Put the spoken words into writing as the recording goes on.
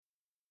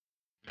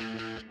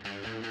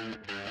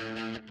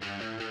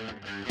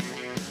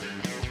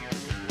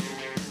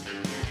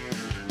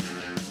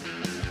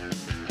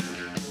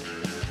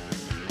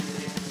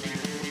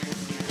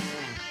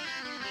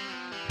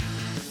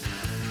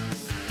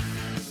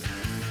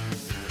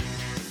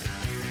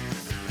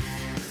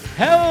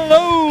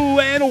Hello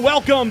and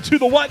welcome to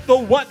the What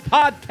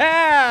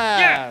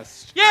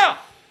podcast. Yeah.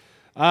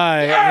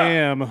 I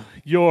am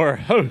your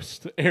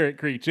host, Eric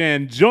Creech,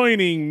 and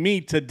joining me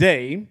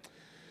today,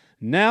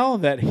 now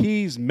that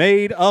he's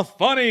made a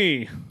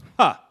funny,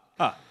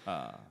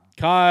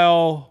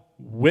 Kyle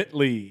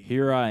Whitley.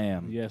 Here I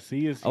am. Yes,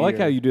 he is I like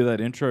here. how you do that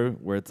intro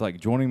where it's like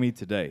joining me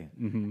today,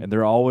 and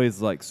they're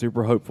always like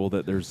super hopeful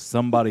that there's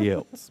somebody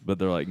else, but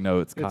they're like, no,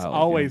 it's Kyle. It's again.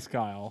 always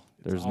Kyle.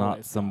 It's There's always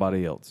not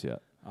somebody else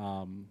yet.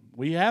 Kyle.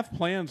 We have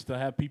plans to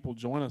have people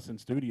join us in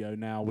studio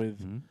now with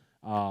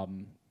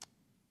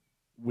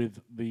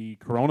the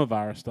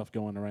coronavirus stuff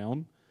going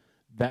around.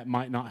 That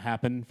might not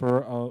happen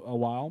for a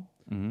while.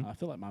 I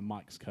feel like my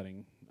mic's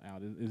cutting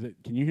out. Is it?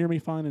 Can you hear me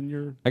fine in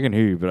your? I can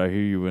hear you, but I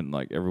hear you when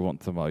like every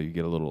once in a while you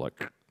get a little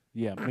like.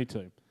 Yeah, me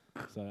too.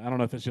 So I don't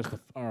know if it's just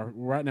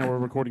right now we're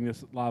recording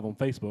this live on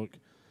Facebook,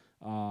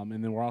 and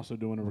then we're also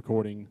doing a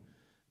recording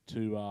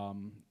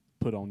to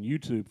put on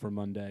YouTube for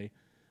Monday.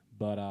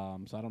 But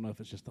so I don't know if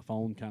it's just the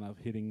phone kind of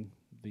hitting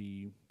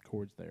the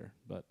cords there.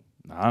 But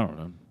I don't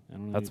know.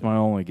 That's either. my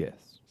only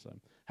guess. So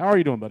how are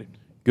you doing, buddy?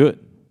 Good,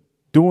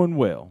 doing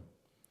well.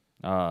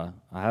 I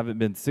haven't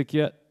been sick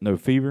yet. No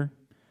fever.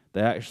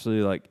 They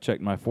actually like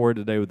checked my forehead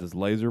today with this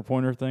laser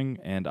pointer thing,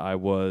 and I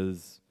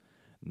was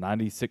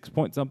 96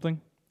 point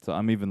something. So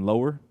I'm even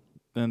lower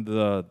than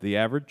the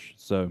average.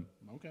 So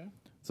Okay.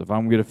 if I'm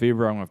gonna get a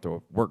fever, I'm gonna have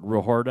to work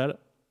real hard at it.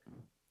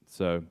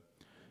 So,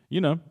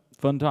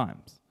 fun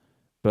times.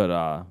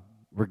 But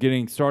we're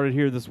getting started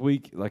here this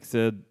week. Like I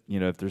said,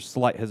 if there's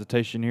slight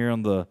hesitation here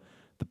on the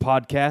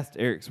podcast,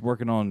 Eric's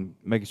working on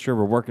making sure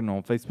we're working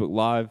on Facebook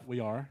Live. We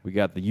are. We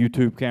got the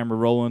YouTube camera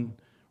rolling.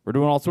 We're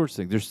doing all sorts of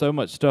things. There's so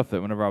much stuff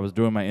that whenever I was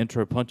doing my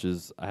intro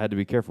punches, I had to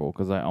be careful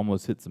because I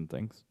almost hit some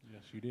things.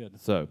 Yes, you did.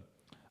 So,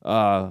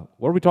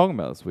 what are we talking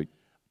about this week?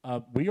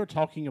 We are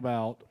talking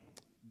about.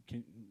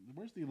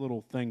 Where's the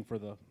little thing for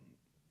the?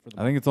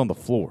 I think it's on the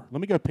floor.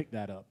 Let me go pick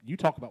that up. You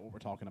talk about what we're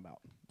talking about.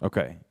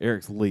 Okay,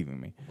 Eric's leaving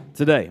me.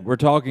 Today, we're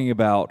talking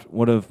about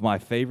one of my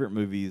favorite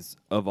movies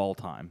of all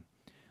time.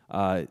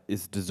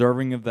 It's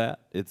deserving of that.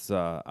 It's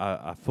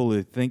I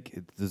fully think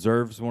it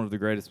deserves one of the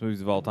greatest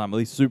movies of all time, at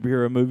least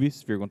superhero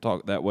movies, if you're going to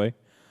talk that way.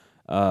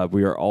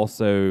 We are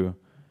also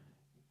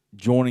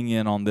joining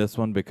in on this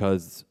one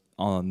because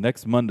on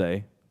next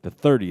Monday, the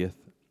 30th,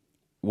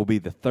 will be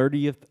the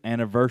 30th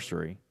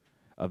anniversary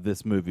of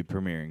this movie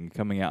premiering,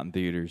 coming out in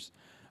theaters.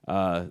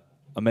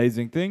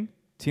 Amazing thing,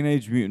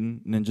 Teenage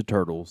Mutant Ninja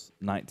Turtles,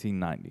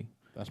 1990.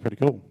 That's pretty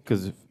cool.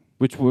 Because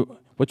what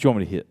you want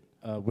me to hit?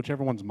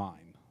 Whichever one's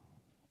mine.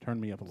 Turn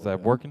me up a Is little that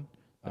bit. working?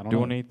 I don't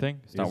Doing know. anything?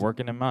 It's Is not it?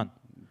 working in mine.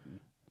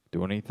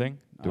 Doing anything?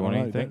 I Doing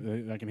don't know.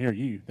 anything? I can hear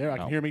you. There, I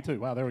can No. hear me too.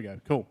 Wow, there we go.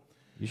 Cool.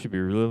 You should be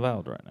really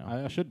loud right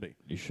now. I should be.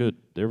 You should.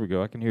 There we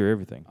go. I can hear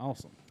everything.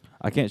 Awesome.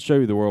 I can't show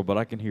you the world, but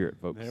I can hear it,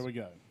 folks. There we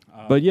go.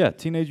 But yeah,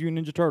 Teenage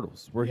Mutant Ninja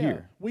Turtles. We're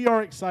here. We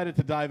are excited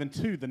to dive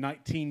into the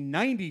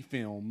 1990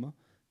 film,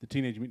 The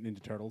Teenage Mutant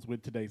Ninja Turtles,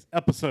 with today's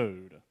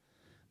episode.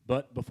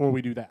 But before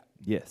we do that,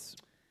 Yes.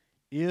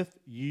 if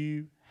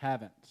you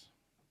haven't,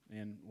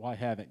 and why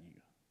haven't you?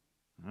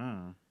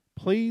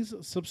 Please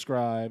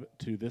subscribe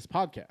to this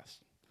podcast.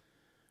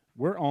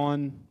 We're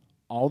on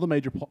all the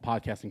major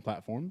podcasting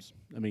platforms.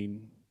 I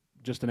mean,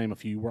 just to name a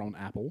few, we're on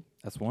Apple.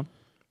 That's 1,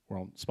 We're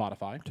on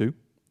Spotify. 2,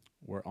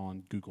 We're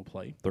on Google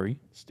Play, 3,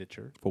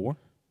 Stitcher, 4.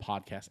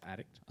 Podcast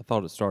Addict. I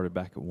thought it started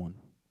back at 1.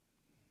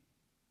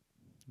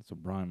 That's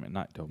what Brian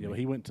McKnight told Yeah, me. well,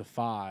 he went to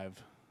 5,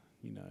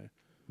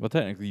 Well,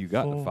 technically, you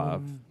got to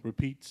 5.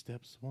 Repeat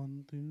steps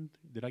 1, 2,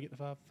 3. Did I get to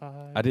 5? 5.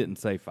 I didn't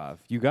say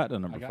 5. You got to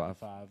number I got 5. to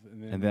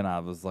 5. And then I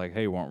was like,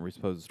 hey, weren't we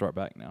supposed to start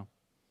back now?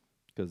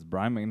 Because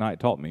Brian McKnight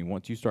taught me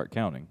once you start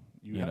counting,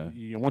 once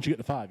you get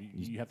to 5,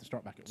 you have to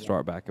start back at 1.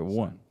 start back at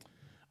 1.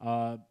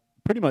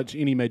 Pretty much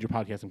any major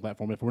podcasting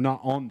platform. If we're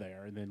not on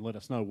there, then let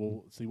us know.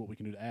 We'll see what we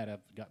can do to add. I've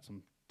got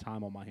some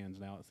time on my hands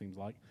now, it seems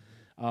like.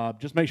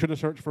 Just make sure to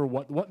search for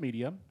what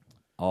media.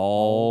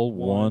 All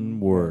one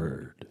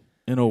word.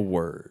 In a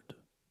word.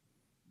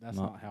 That's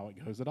not how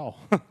it goes at all.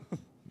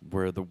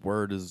 Where the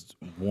word is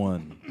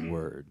one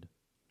word.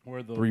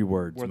 Where the 3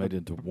 words where made the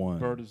into one.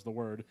 Bird is the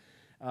word.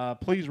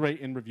 Please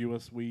rate and review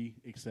us. We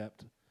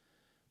accept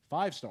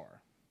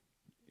 5-star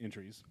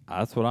entries.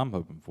 That's what I'm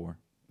hoping for.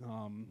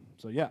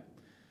 So yeah,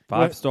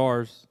 5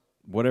 stars,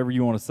 whatever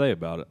you want to say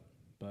about it,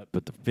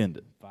 but defend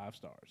it. 5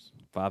 stars.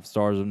 5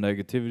 stars of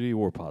negativity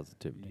or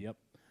positivity. Yep.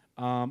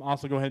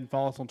 Also, go ahead and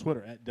follow us on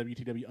Twitter at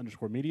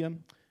WTW_media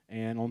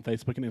and on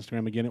Facebook and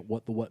Instagram again at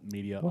What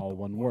Media, all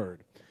one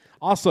word.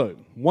 Also,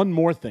 one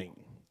more thing.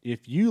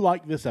 If you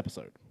like this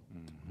episode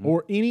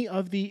or any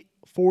of the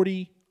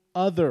 40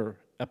 other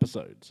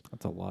episodes,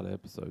 That's a lot of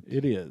episodes.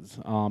 it is.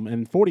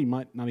 And 40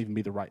 might not even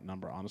be the right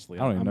number, honestly.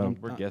 I don't even know.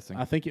 We're guessing.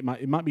 I think it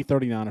might be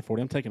 39 or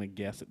 40. I'm taking a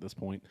guess at this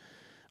point.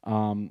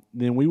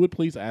 Then we would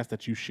please ask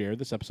that you share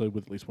this episode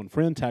with at least one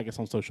friend, tag us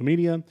on social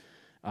media,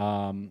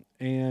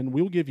 And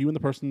we'll give you and the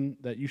person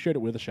that you shared it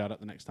with a shout out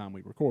the next time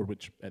we record,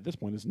 which at this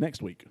point is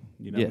next week.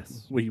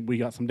 Yes. we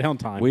got some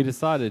downtime. We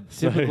decided,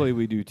 typically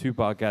we do 2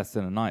 podcasts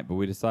in a night, but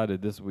we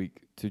decided this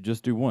week to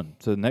just do one.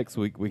 So next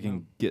week we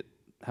can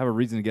have a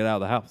reason to get out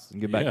of the house and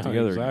get back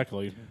together.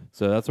 Exactly. Again.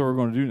 So that's what we're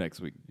going to do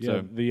next week.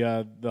 Yeah,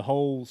 So the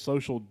whole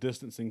social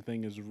distancing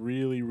thing is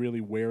really,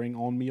 really wearing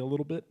on me a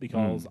little bit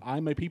because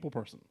I'm a people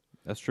person.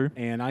 that's true.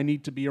 And I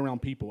need to be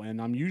around people,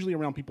 and I'm usually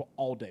around people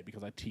all day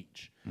because I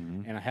teach,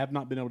 and I have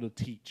not been able to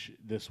teach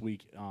this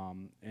week.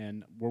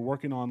 And we're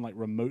working on like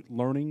remote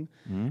learning,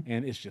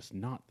 and it's just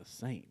not the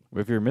same.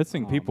 If you're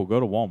missing people, go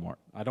to Walmart.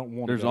 I don't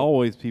want. There's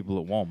always people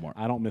at Walmart.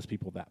 I don't miss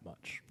people that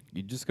much.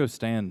 You just go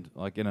stand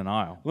like in an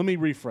aisle. Let me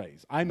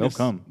rephrase. I They'll miss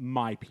come.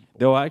 my people.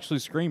 They'll actually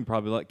scream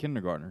probably like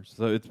kindergartners.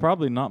 So it's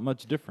probably not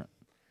much different.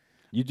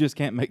 You just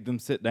can't make them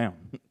sit down.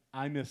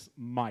 I miss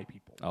my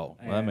people. Oh,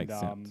 well, that makes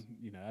sense.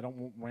 You know, I don't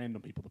want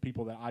random people. The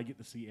people that I get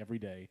to see every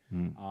day,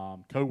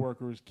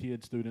 coworkers,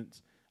 kids,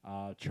 students,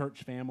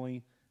 church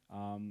family.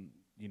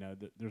 You know,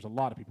 there's a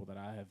lot of people that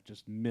I have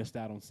just missed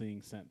out on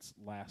seeing since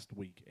last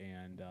week,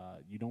 and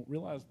you don't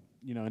realize,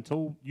 you know,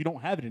 until you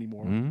don't have it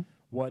anymore,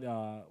 what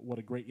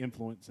a great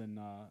influence and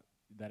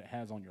that it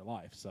has on your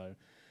life. So,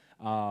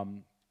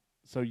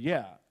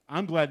 yeah.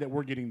 I'm glad that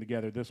we're getting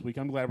together this week.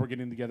 I'm glad we're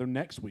getting together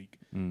next week,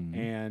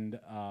 and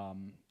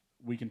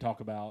we can talk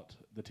about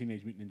the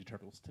Teenage Mutant Ninja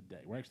Turtles today.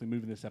 We're actually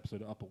moving this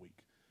episode up a week,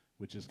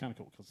 which is kind of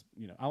cool because,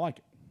 you know, I like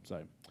it.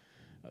 So,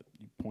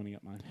 you pointing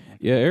at my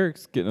Yeah,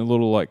 Eric's getting a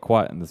little like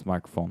quiet in this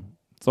microphone.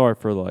 Sorry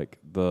for like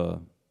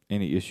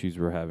any issues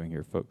we're having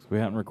here, folks. We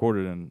haven't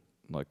recorded in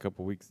like a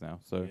couple weeks now.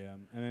 So yeah,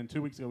 and then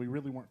 2 weeks ago we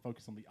really weren't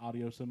focused on the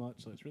audio so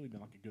much. So it's really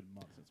been like a good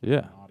month since we've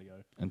done audio.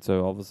 And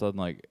so all of a sudden,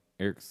 like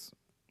Eric's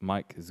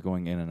mic is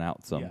going in and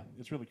out some. Yeah,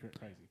 it's really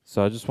crazy.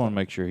 So I just want to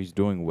make sure he's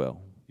doing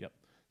well. Yep.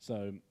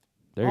 So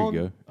there you go.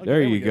 Okay,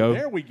 there you go.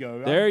 There we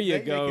go. There you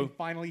They go. can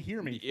finally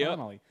hear me. Yep.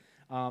 Finally.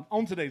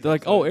 On today's They're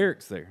like, episode, oh,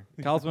 Eric's there.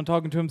 Kyle's been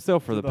talking to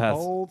himself for the past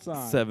whole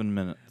time. 7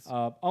 minutes.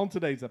 On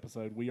today's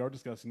episode, we are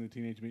discussing the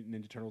Teenage Mutant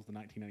Ninja Turtles, the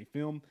 1990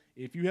 film.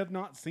 If you have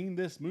not seen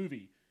this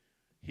movie,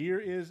 here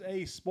is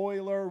a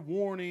spoiler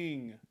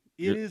warning.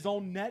 It is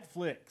on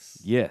Netflix.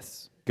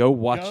 Yes. Go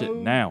watch it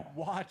now.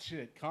 Watch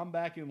it. Come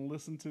back and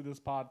listen to this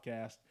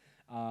podcast.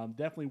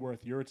 Definitely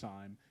worth your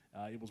time.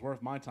 It was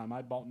worth my time.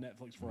 I bought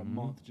Netflix for a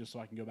month just so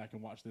I can go back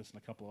and watch this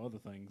and a couple of other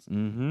things.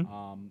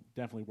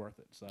 Definitely worth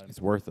it. So It's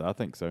worth it. I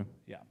think so.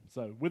 yeah.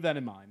 So with that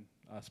in mind,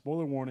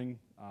 spoiler warning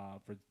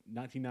for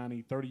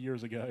 1990, 30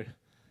 years ago.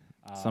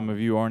 Some of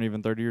you aren't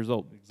even 30 years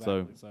old.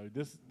 Exactly. So So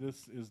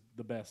this is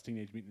the best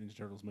Teenage Mutant Ninja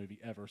Turtles movie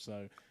ever.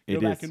 So It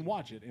go back is. and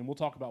watch it, and we'll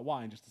talk about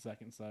why in just a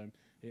second. So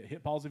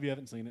hit pause if you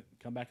haven't seen it.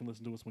 Come back and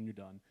listen to us when you're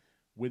done.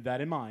 With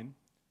that in mind,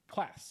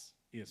 class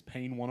is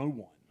Pain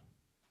 101.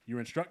 Your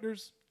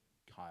instructors,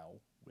 Kyle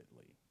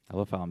Whitley. I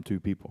love how I'm 2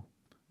 people.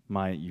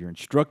 Your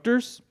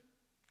instructors,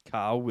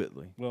 Kyle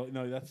Whitley, Well,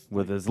 no, that's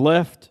with his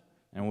left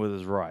and with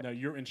his right. no.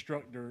 Your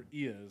instructor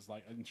is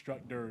like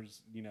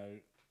instructors. You know,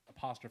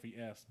 apostrophe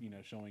s. You know,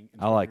 showing.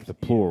 I like the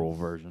instructors plural is.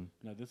 version.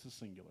 No, this is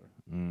singular,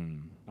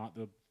 Mm. not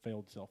the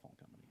failed cell phone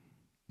company.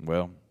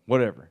 Well,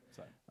 whatever.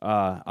 So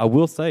I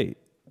will say,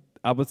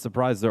 I was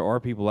surprised there are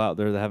people out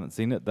there that haven't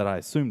seen it that I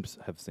assumed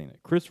have seen it.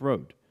 Chris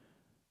Rode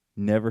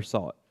never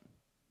saw it.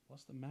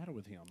 what's the matter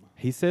with him?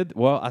 He said,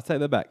 well, I take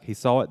that back. He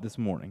saw it this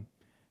morning.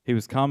 He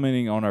was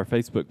commenting on our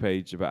Facebook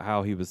page about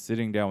how he was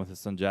sitting down with his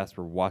son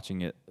Jasper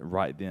watching it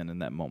right then in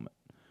that moment.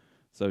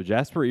 So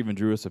Jasper even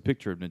drew us a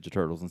picture of Ninja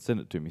Turtles and sent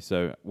it to me.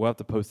 So we'll have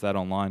to post that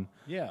online.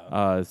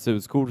 Yeah, So it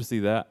was cool to see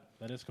that.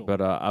 that is cool.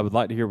 But I would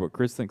like to hear what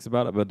Chris thinks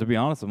about it. But to be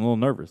honest, I'm a little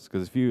nervous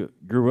because if you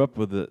grew up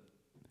with it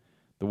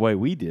the way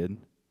we did,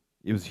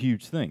 it was a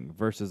huge thing.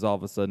 Versus all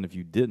of a sudden, if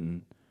you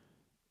didn't,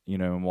 you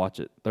know, and watch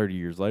it 30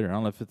 years later, I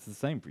don't know if it's the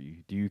same for you.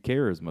 Do you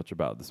care as much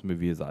about this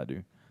movie as I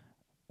do?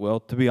 Well,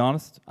 to be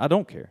honest, I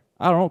don't care.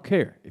 I don't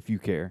care if you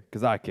care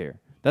because I care.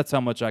 That's how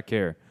much I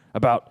care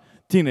about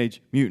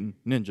Teenage Mutant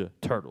Ninja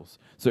Turtles.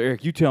 So,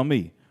 Eric, you tell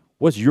me,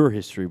 what's your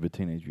history with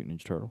Teenage Mutant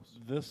Ninja Turtles?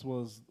 This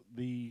was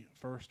the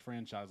first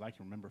franchise I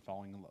can remember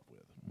falling in love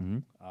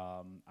with.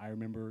 I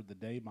remember the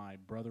day my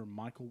brother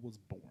Michael was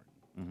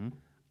born.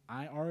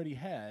 I already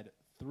had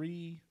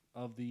 3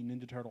 of the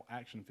Ninja Turtle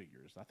action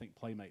figures. I think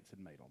Playmates had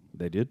made them.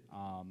 They did?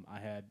 I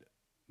had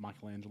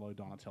Michelangelo,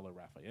 Donatello,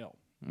 Raphael.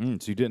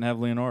 So you didn't have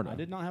Leonardo. I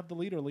did not have the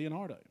leader,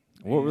 Leonardo.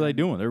 What were they And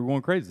doing? They were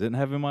going crazy. They didn't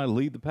have anybody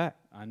lead the pack.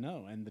 I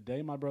know. And the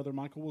day my brother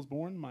Michael was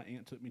born, my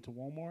aunt took me to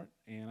Walmart,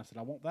 and I said,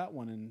 I want that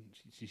one. And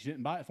she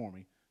didn't buy it for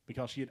me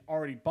because she had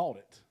already bought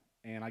it.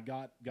 And I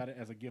got it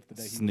as a gift the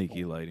day he was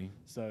Sneaky born. lady.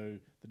 So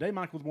the day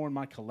Michael was born,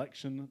 my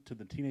collection to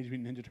the Teenage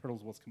Mutant Ninja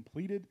Turtles was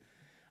completed.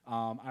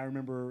 I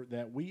remember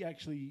that we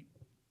actually,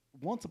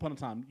 once upon a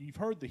time, you've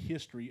heard the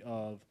history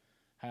of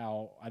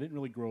how I didn't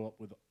really grow up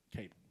with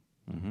cable.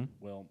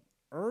 Well,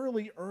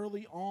 early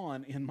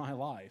on in my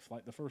life,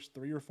 like the first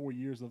 3 or 4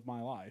 years of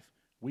my life,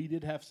 we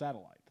did have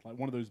satellite, like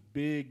one of those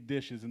big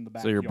dishes in the So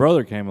backyard. your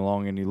brother came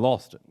along and he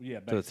lost it. Yeah,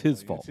 So it's his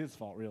basically. fault. It's his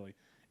fault, really.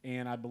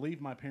 And I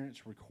believe my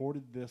parents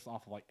recorded this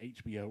off of like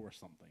HBO or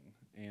something.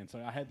 And so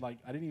I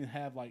didn't even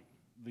have like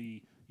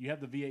you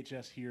have the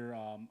VHS here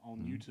on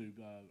YouTube.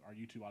 Our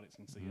YouTube audience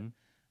can see it.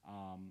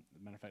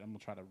 Matter of fact, I'm going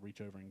to try to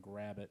reach over and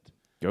grab it.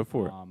 Go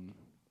for it. I'm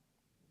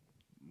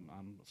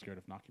scared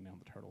of knocking down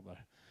the turtle though.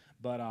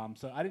 But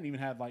so I didn't even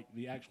have like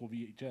the actual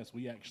VHS.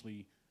 We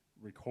actually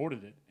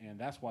recorded it, and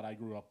that's what I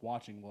grew up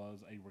watching was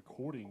a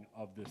recording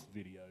of this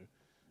video.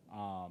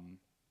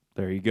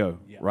 There you go,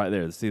 Yeah. right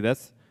there. See,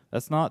 that's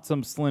not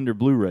some slender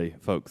Blu-ray,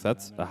 folks.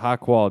 That's a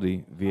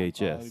high-quality VHS.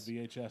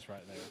 High-quality VHS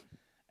right there.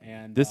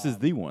 And This is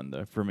the one,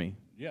 though, for me.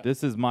 Yeah.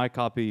 This is my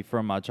copy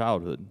from my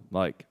childhood.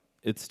 Like,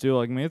 it's still,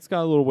 like, I mean, it's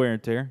got a little wear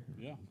and tear.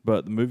 Yeah.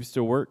 But the movie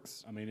still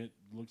works. I mean, it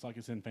looks like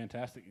it's in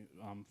fantastic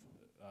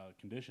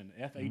condition.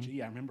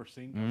 FHE, I remember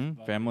seeing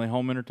Family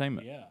home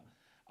entertainment. Yeah.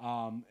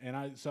 And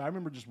I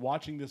remember just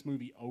watching this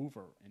movie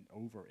over and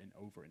over and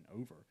over and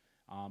over.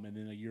 And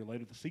then a year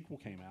later, the sequel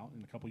came out,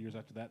 and a couple years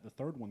after that, the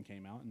third one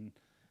came out, and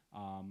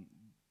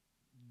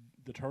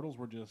the Turtles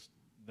were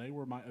they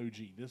were my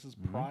OG. This is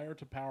prior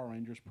to Power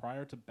Rangers,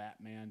 prior to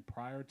Batman,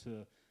 prior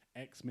to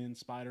X-Men,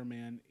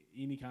 Spider-Man,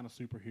 any kind of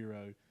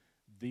superhero.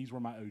 These were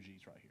my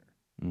OGs right here.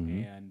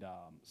 And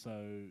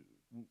so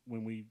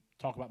when we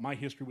talk about my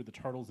history with the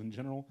Turtles in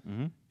general,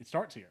 it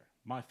starts here.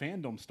 My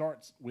fandom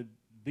starts with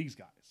these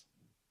guys.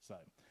 So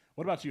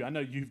what about you? I know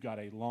you've got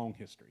a long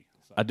history.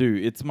 So. I do.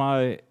 It's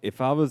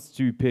if I was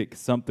to pick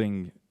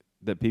something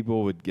that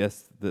people would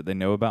guess that they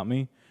know about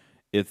me,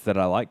 it's that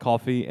I like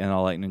coffee and I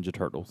like Ninja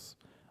Turtles.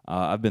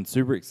 I've been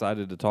super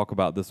excited to talk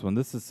about this one.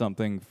 This is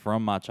something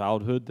from my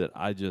childhood that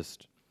I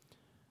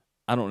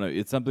don't know.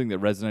 It's something that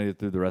resonated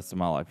through the rest of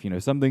my life. You know,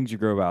 some things you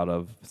grow out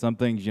of. Some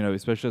things, you know,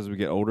 especially as we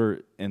get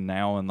older and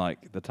now in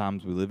like the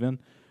times we live in,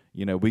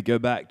 you know, we go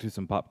back to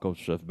some pop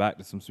culture stuff, back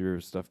to some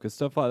serious stuff, because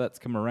stuff like that's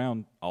come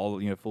around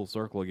all, you know, full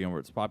circle again where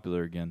it's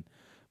popular again.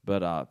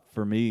 But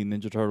for me,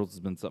 Ninja Turtles has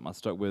been something I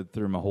stuck with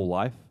through my whole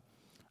life.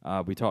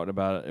 We talked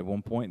about it at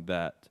one point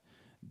that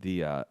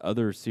the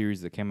other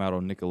series that came out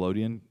on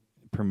Nickelodeon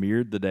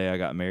premiered the day I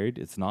got married.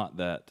 It's not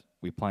that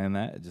we planned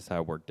that; it's just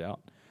how it worked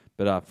out.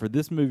 But for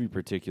this movie in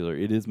particular,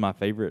 it is my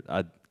favorite.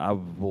 I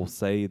will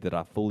say that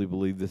I fully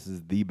believe this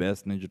is the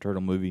best Ninja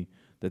Turtle movie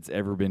that's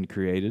ever been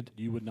created.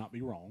 You would not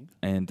be wrong.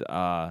 And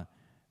I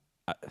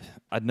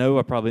know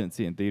I probably didn't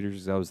see it in theaters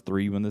because I was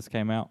 3 when this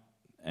came out,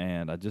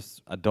 and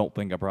I don't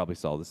think I probably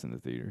saw this in the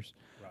theaters.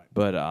 Right.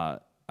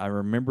 But I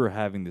remember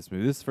having this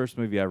movie. This is the first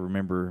movie I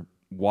remember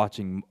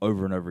watching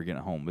over and over again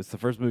at home. It's the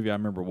first movie I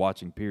remember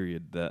watching,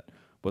 period, that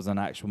was an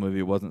actual movie.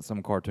 It wasn't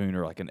some cartoon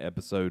or like an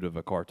episode of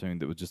a cartoon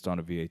that was just on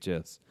a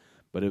VHS,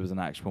 but it was an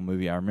actual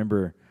movie. I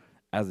remember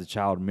as a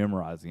child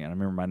memorizing it. I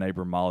remember my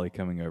neighbor Molly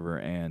coming over,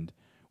 and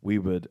we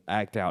would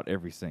act out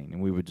every scene,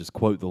 and we would just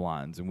quote the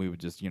lines, and we would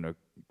just, you know,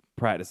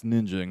 practice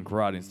ninja and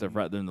karate and stuff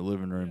right there in the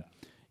living room,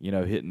 you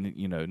know, hitting,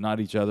 you know, not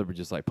each other, but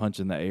just like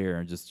punching the air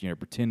and just, you know,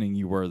 pretending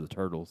you were the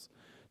Turtles,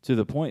 to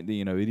the point that,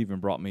 you know, it even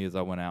brought me as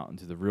I went out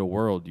into the real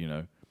world, you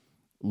know,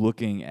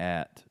 looking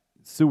at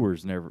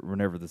sewers were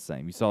never the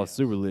same. You saw a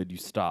sewer lid, you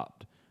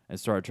stopped and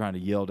started trying to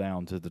yell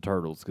down to the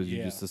Turtles because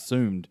you just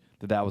assumed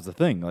that was a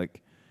thing.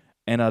 Like,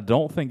 and I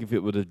don't think if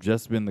it would have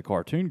just been the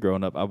cartoon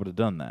growing up, I would have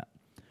done that.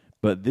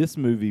 But this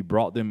movie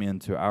brought them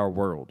into our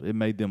world. It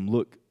made them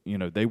look, you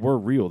know, they were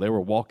real. They were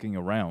walking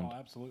around. Oh,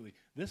 absolutely.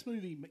 This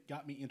movie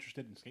got me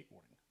interested in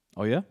skateboarding.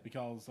 Oh, yeah?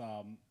 Because,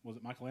 was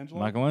it Michelangelo?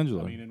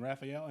 Michelangelo. I mean, and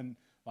Raphael, and,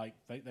 like,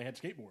 they had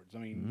skateboards. I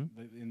mean,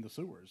 in the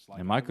sewers. Like,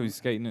 And Michael was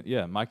skating,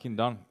 Mikey and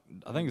Don,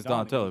 I think it's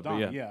Donatello, but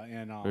yeah. Yeah,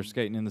 and They're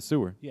skating in the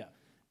sewer. yeah.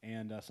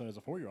 And so as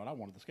a 4-year-old, I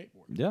wanted the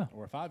skateboard. Yeah.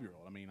 Or a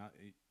 5-year-old. I mean,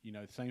 you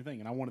know, the same thing.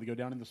 And I wanted to go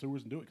down in the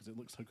sewers and do it because it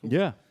looks so cool.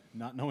 Yeah.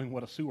 Not knowing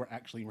what a sewer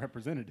actually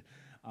represented.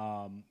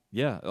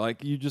 Yeah,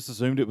 like you just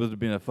assumed it would have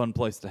been a fun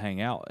place to hang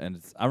out.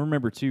 And I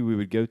remember, too, we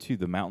would go to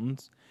the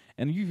mountains.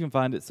 And you can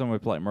find it somewhere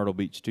like Myrtle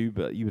Beach, too,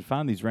 but you would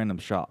find these random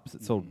shops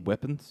that sold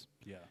weapons.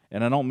 Yeah.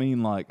 And I don't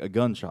mean like a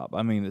gun shop.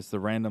 I mean, it's the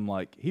random,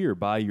 like, here,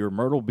 buy your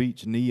Myrtle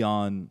Beach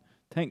neon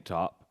tank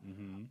top.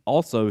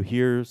 Also,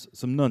 here's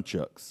some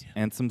nunchucks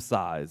and some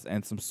sais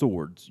and some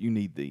swords. You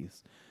need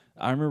these.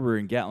 I remember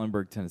in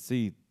Gatlinburg,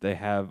 Tennessee, they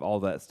have all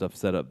that stuff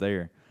set up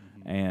there.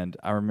 And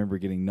I remember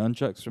getting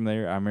nunchucks from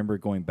there. I remember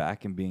going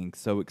back and being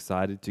so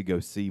excited to go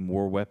see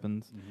more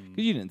weapons.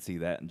 Because you didn't see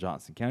that in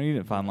Johnson County. You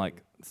didn't find,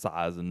 like,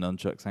 sais and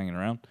nunchucks hanging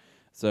around.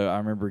 So I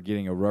remember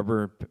getting a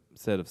rubber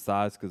set of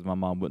sais because my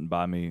mom wouldn't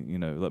buy me, you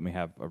know, let me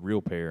have a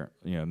real pair,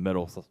 you know,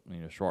 metal,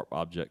 you know, sharp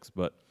objects.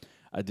 But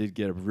I did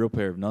get a real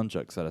pair of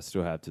nunchucks that I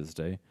still have to this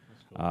day.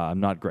 Cool. I'm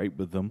not great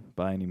with them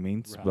by any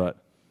means,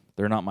 but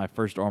they're not my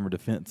first armor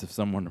defense if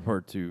someone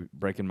were to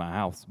break in my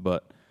house.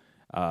 But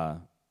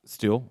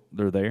still,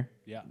 they're there.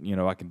 Yeah. You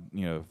know, I can,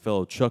 you know,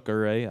 fellow Chuck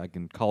Ray, I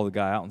can call the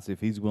guy out and see if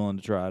he's willing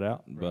to try it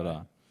out.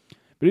 Right.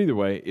 But either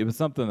way, it was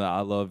something that I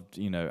loved.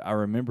 You know, I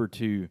remember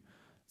too,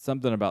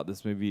 something about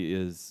this movie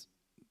is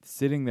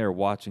sitting there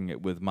watching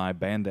it with my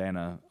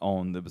bandana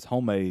on that was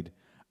homemade.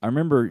 I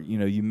remember,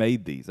 you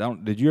made these.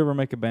 Did you ever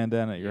make a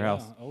bandana at your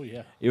house? Oh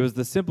yeah. It was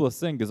the simplest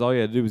thing because all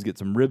you had to do was get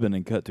some ribbon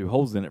and cut 2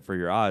 holes in it for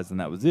your eyes, and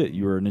that was it.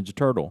 You were a Ninja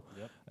Turtle.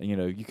 Yep.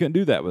 You couldn't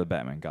do that with a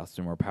Batman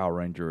costume or a Power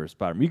Ranger or a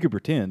Spider-Man. You could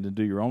pretend and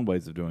do your own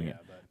ways of doing it.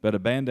 But a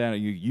bandana,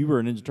 you were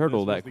a Ninja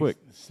Turtle that quick.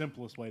 The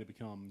simplest way to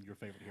become your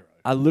favorite hero.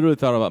 I literally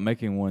thought about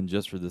making one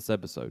just for this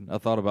episode. I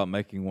thought about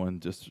making one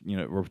just,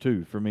 or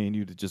 2 for me and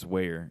you to just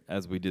wear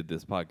as we did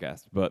this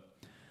podcast. But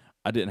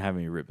I didn't have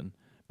any ribbon.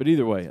 But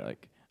either way,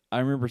 like, I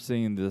remember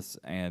seeing this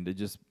and it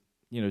just,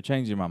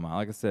 changing my mind.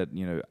 Like I said,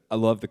 I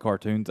love the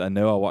cartoons. I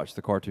know I watched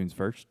the cartoons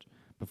first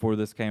before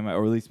this came out,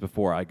 or at least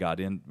before I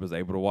was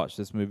able to watch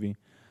this movie.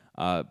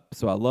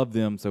 So I love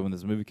them. So when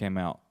this movie came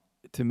out,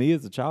 to me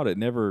as a child, it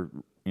never,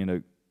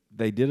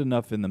 they did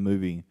enough in the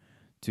movie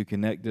to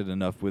connect it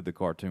enough with the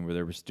cartoon where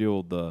there were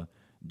still the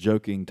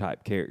joking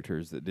type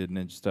characters that did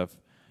ninja stuff.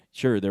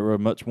 Sure, there were a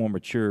much more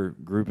mature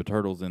group of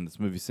turtles in this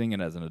movie singing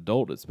as an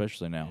adult,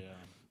 especially now. Yeah.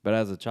 But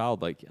as a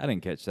child, like, I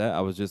didn't catch that. I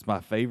was just, my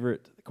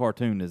favorite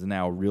cartoon is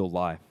now real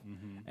life.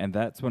 Mm-hmm. And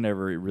that's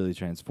whenever it really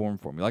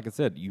transformed for me. Like I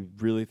said, you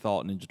really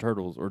thought Ninja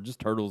Turtles, or just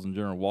turtles in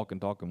general, walking,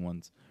 talking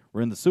ones,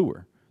 were in the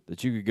sewer.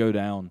 That you could go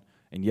down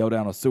and yell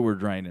down a sewer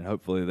drain and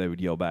hopefully they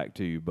would yell back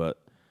to you. But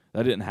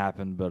that didn't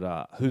happen.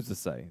 But who's to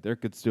say? There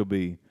could still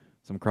be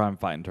some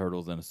crime-fighting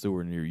turtles in a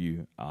sewer near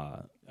you,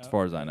 as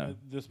far as I know.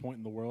 At this point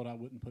in the world, I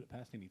wouldn't put it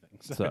past anything.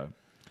 So,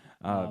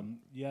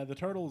 yeah, the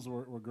Turtles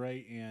were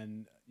great.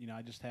 And,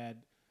 I just had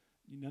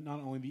not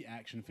only the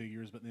action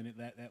figures, but then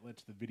that led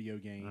to the video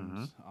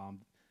games.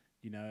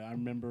 I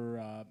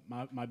remember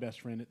my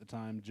best friend at the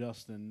time,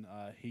 Justin,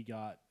 he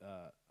got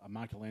a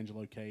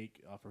Michelangelo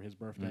cake for his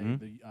birthday.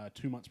 Mm-hmm.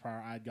 2 months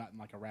prior, I had gotten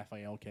like a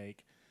Raphael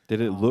cake. did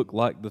it look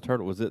like the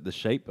turtle? Was it the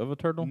shape of a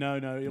turtle? No,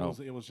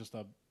 it was just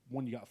a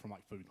one you got from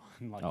like Food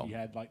Line. Like you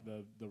had like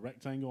the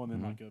rectangle and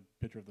then like a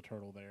picture of the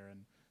turtle there,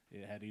 and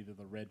it had either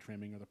the red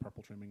trimming or the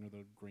purple trimming or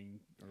the green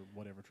or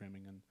whatever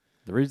trimming. And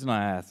The reason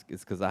I ask is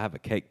because I have a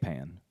cake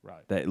pan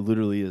right, that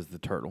literally is the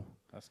turtle.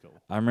 that's cool.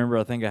 I remember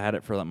I think I had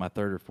it for like my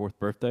 3rd or 4th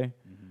birthday.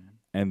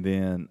 And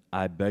then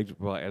I begged,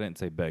 well, I didn't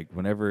say begged.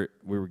 Whenever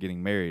we were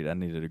getting married, I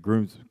needed a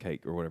groom's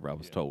cake or whatever I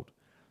was told.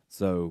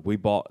 So we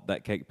bought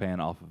that cake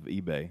pan off of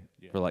eBay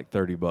for like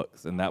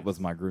 $30. And that was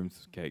my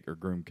groom's cake or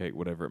groom cake,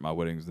 whatever, at my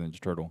wedding was Ninja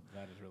Turtle.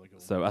 That is really cool.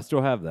 So I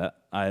still have that.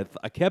 I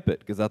kept it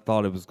because I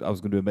thought I was going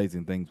to do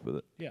amazing things with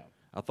it. Yeah.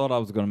 I thought I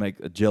was going to make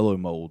a Jello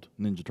mold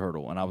Ninja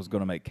Turtle, and I was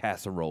going to make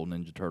casserole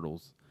Ninja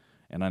Turtles,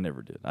 and I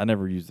never did. I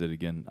never used it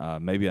again.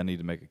 Maybe I need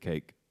to make a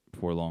cake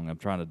before long. I'm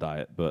trying to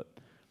diet, but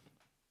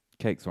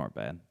cakes aren't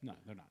bad. No,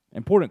 they're not.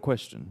 Important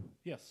question.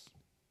 Yes.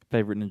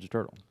 Favorite Ninja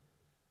Turtle?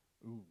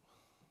 Ooh.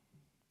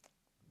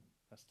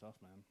 That's tough,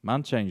 man.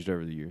 Mine changed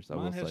over the years, I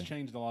Mine will has say.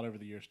 changed a lot over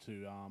the years,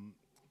 too.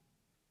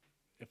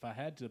 If I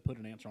had to put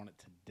an answer on it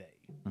today,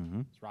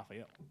 it's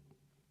Raphael.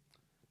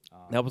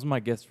 That was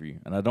my guess for you,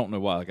 and I don't know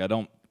why. Like, I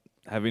don't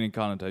have any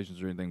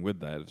connotations or anything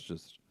with that. It's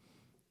just,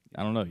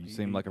 I don't know. You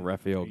seem like a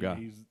Raphael guy.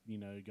 He's,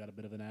 got a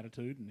bit of an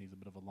attitude, and he's a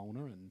bit of a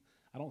loner. And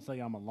I don't say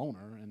I'm a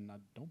loner, and I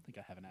don't think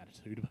I have an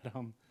attitude,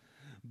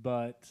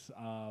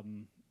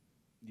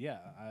 yeah,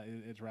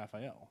 it's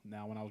Raphael.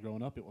 Now, when I was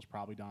growing up, it was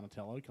probably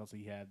Donatello because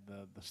he had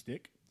the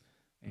stick,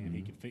 and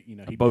he could fit.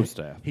 He bow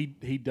staff.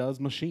 He does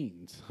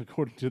machines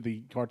according to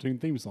the cartoon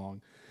theme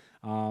song.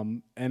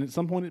 And at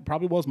some point, it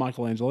probably was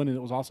Michelangelo, and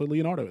it was also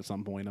Leonardo at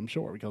some point, I'm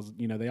sure, because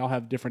they all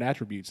have different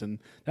attributes, and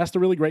that's the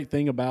really great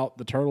thing about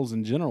the Turtles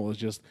in general is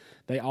just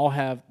they're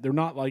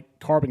not like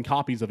carbon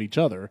copies of each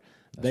other.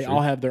 They all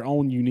have their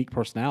own unique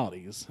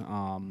personalities,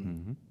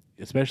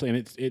 especially,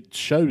 and it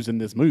shows in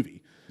this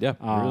movie. Yeah,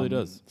 it really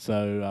does.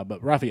 So,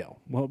 but Raphael,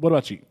 what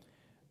about you?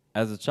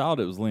 As a child,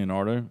 it was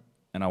Leonardo,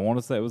 and I want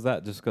to say it was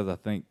that just because I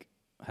think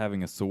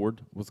having a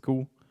sword was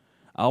cool.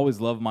 I always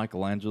loved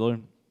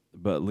Michelangelo,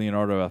 but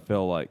Leonardo, I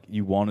felt like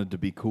you wanted to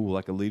be cool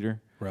like a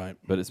leader. Right.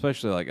 But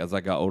especially like as I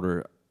got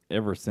older,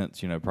 ever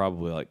since,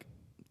 probably like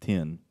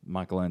 10,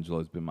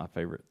 Michelangelo's been my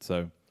favorite.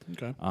 So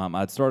Okay.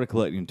 I'd started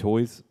collecting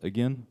toys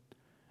again,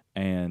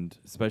 and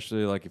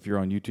especially like if you're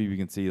on YouTube, you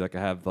can see like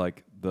I have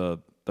like the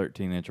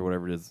 13-inch or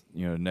whatever it is,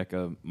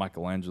 NECA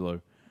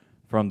Michelangelo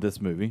from this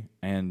movie.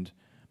 And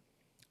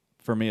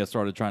for me, I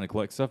started trying to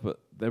collect stuff, but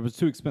that was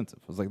too expensive.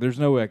 I was like, there's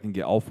no way I can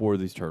get all 4 of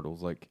these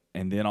turtles,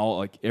 and then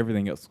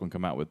everything else is going to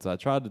come out with. So I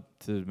tried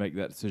to make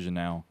that decision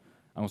now.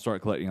 I'm going to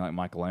start collecting like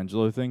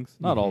Michelangelo things.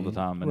 Not all the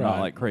time and not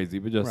like crazy,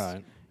 but just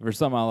if there's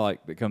something I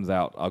like that comes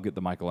out, I'll get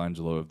the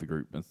Michelangelo of the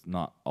group. It's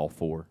not all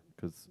 4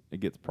 because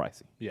it gets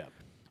pricey. Yeah.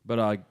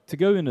 But to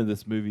go into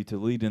this movie, to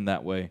lead in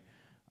that way,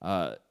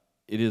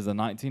 it is a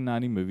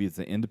 1990 movie. It's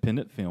an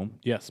independent film.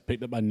 Yes,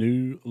 picked up by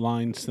New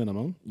Line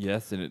Cinema.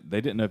 Yes, and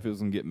they didn't know if it was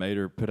going to get made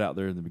or put out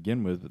there to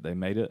begin with, but they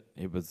made it.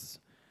 It was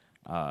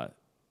a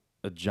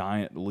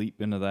giant leap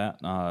into that.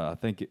 I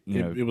think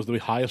it was the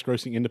highest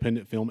grossing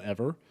independent film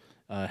ever.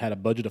 Had a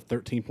budget of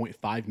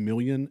 $13.5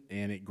 million,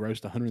 and it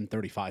grossed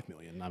 $135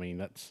 million. I mean,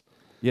 that's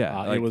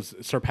it was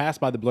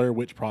surpassed by the Blair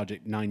Witch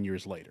Project 9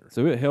 years later.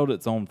 So it held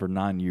its own for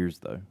 9 years,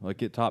 though.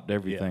 Like it topped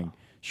everything.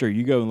 sure,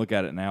 you go and look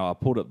at it now. I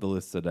pulled up the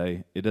list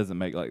today. It doesn't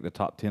make like the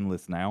top 10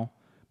 list now,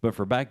 but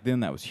for back then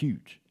that was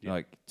huge.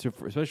 Like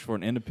especially for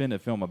an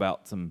independent film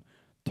about some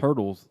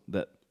turtles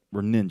that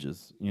were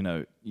ninjas.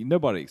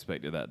 Nobody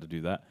expected that to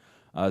do that.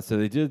 So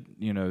they did,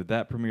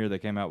 that premiere. They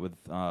came out with,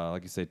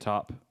 like you say,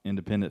 top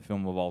independent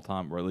film of all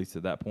time, or at least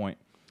at that point.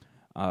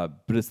 But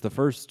it's the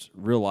first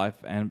real life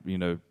and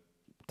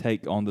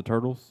take on the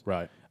turtles.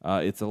 Right.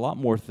 It's a lot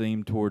more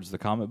themed towards the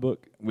comic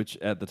book, which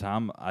at the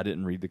time I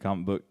didn't read the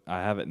comic book. I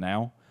have it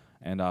now,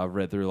 and I've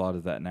read through a lot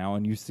of that now.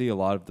 And you see a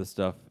lot of the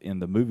stuff in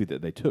the movie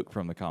that they took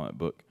from the comic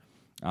book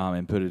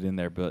and put it in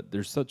there. But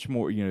there's such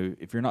more,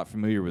 if you're not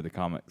familiar with the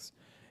comics,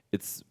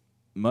 it's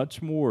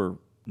much more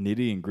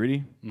nitty and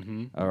gritty.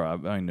 Mm-hmm. Or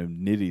I know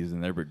nitty is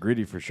in there, but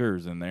gritty for sure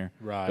is in there.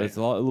 Right. But it's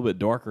a little bit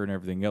darker and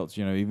everything else.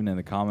 Even in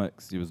the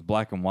comics, it was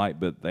black and white,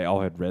 but they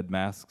all had red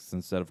masks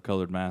instead of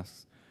colored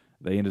masks.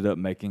 They ended up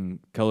making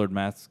colored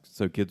masks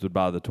so kids would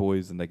buy the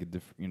toys and they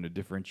could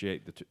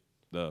differentiate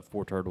the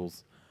four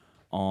turtles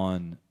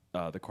on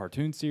the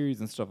cartoon series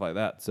and stuff like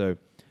that. So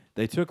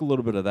they took a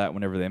little bit of that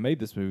whenever they made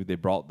this movie. They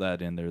brought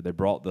that in there. They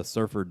brought the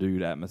surfer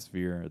dude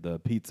atmosphere, the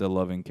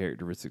pizza-loving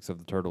characteristics of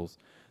the turtles.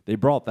 They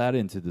brought that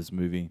into this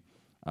movie.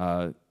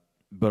 But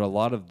a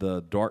lot of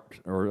the dark,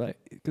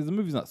 because the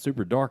movie's not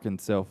super dark in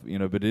itself,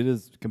 but it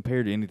is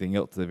compared to anything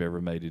else they've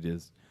ever made, it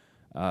is.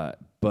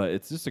 But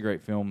it's just a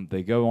great film.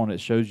 They go on,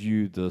 it shows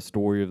you the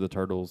story of the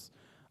turtles.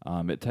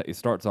 It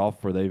starts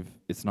off where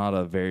it's not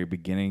a very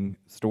beginning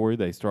story.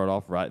 They start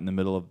off right in the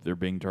middle of there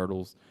being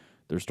turtles.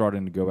 They're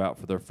starting to go out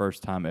for their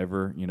first time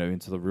ever,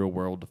 into the real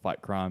world to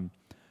fight crime.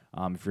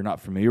 If you're not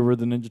familiar with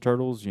the Ninja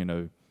Turtles,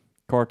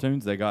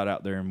 cartoons, they got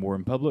out there and more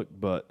in public,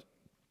 but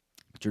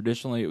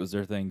traditionally it was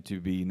their thing to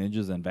be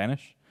ninjas and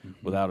vanish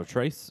without a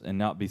trace and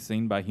not be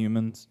seen by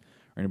humans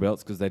or anybody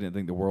else because they didn't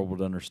think the world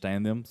would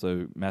understand them.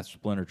 So Master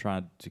Splinter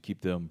tried to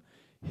keep them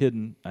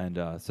hidden,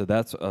 and so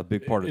that's a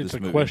big part of this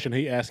movie. It's a question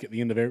he asked at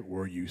the end of it,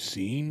 were you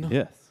seen?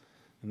 Yes.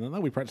 And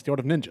then we practiced the art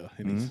of ninja.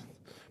 And he's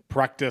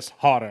practice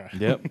harder.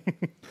 Yep.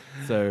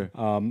 So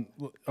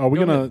are we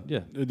going to, yeah.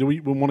 Do we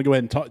want to go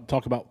ahead and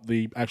talk about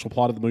the actual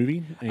plot of the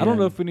movie? I don't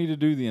know if we need to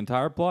do the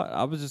entire plot.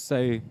 I would just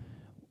say,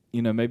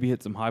 maybe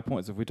hit some high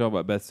points if we talk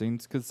about best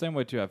scenes. Because the same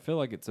way, too, I feel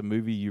like it's a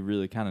movie you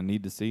really kind of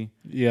need to see.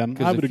 Yeah,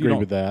 I would agree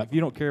with that. If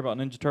you don't care about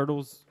Ninja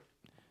Turtles,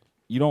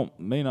 you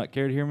may not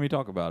care to hear me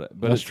talk about it.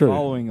 But That's it's true.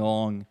 Following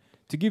along.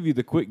 To give you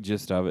the quick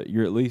gist of it,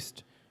 you're at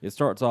least, it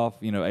starts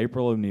off,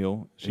 April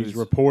O'Neil. She's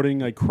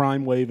reporting a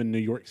crime wave in New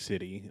York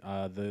City.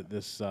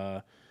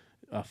 The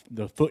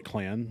Foot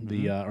Clan,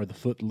 the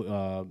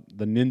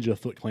Ninja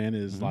Foot Clan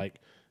is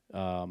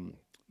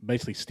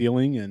basically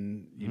stealing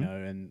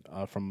and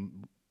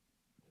from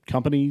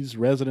companies,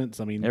 residents.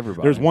 I mean,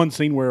 everybody. There's one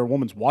scene where a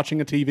woman's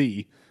watching a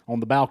TV on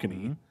the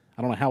balcony.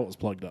 I don't know how it was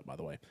plugged up, by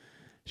the way.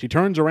 She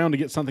turns around to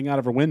get something out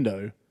of her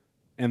window,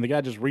 and the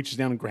guy just reaches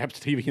down and grabs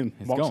the TV and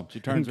walks. Gone. She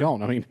turns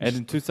gone. I mean, and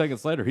then 2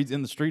 seconds later, he's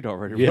in the street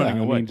already yeah,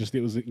 running away. I mean,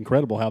 it was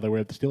incredible how they were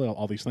able to steal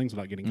all these things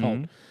without getting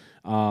caught.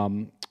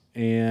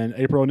 And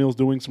April O'Neil's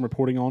doing some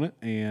reporting on it,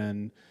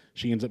 and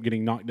she ends up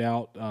getting knocked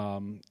out,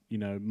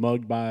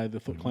 mugged by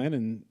the Foot Clan,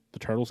 and the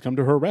Turtles come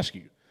to her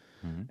rescue.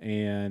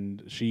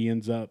 And she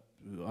ends up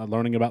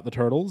learning about the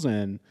Turtles,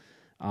 and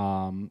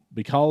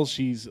because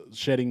she's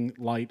shedding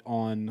light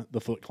on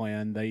the Foot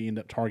Clan, they end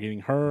up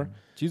targeting her.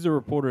 She's a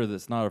reporter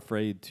that's not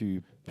afraid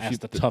to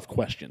ask the tough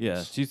questions.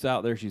 Yeah, she's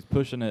out there. She's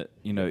pushing it.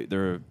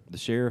 The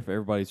sheriff.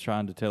 Everybody's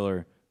trying to tell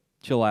her,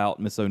 "Chill out,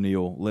 Miss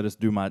O'Neil. Let's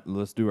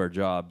do our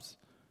jobs.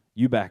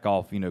 You back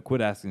off.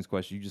 Quit asking these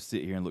questions. You just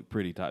sit here and look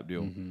pretty." Type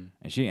deal. And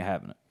she ain't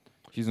having it.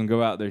 She's gonna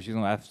go out there. She's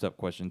gonna ask tough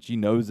questions. She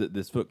knows that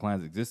this Foot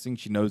Clan's existing.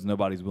 She knows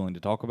nobody's willing to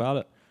talk about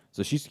it.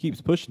 So she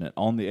keeps pushing it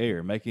on the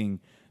air, making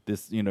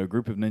this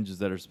group of ninjas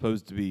that are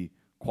supposed to be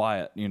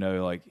quiet,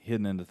 like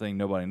hidden in the thing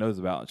nobody knows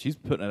about. She's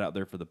putting it out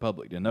there for the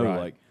public to know,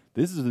 like,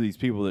 this is these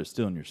people that are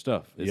stealing your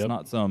stuff. It's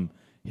not some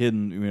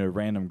hidden,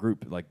 random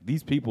group. Like,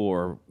 these people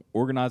are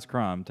organized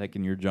crime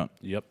taking your junk.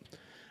 Yep.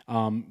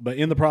 But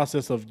in the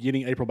process of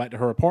getting April back to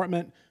her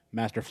apartment,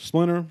 Master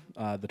Splinter,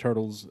 the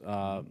Turtles'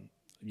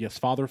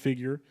 father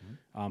figure,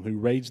 who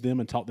raised them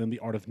and taught them the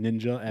art of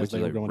ninja as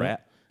they were growing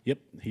up. Yep,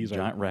 he's a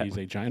giant rat. He's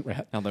a giant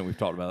rat. I don't think we've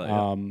talked about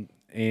that yet.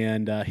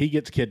 And he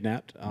gets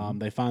kidnapped.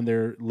 They find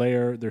their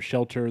lair, their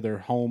shelter, their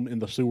home in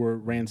the sewer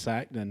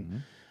ransacked,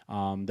 and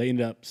they end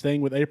up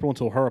staying with April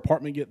until her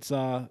apartment gets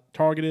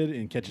targeted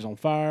and catches on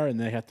fire, and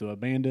they have to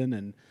abandon.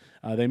 And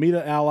they meet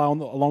an ally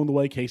along the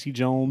way, Casey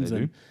Jones,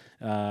 and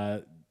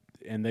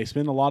they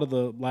spend a lot of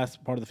the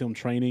last part of the film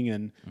training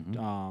and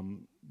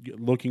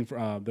looking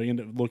for. They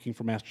end up looking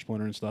for Master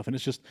Splinter and stuff, and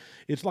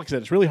it's like I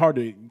said, it's really hard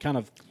to kind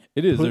of.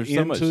 It is. There's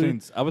so much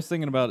scenes. I was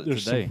thinking about it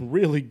there's today. There's some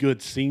really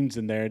good scenes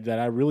in there that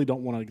I really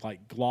don't want to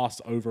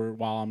gloss over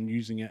while I'm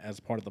using it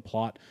as part of the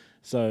plot.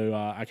 So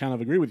I kind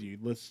of agree with you.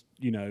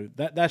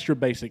 That's your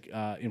basic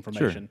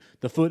information. Sure.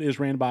 The Foot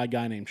is ran by a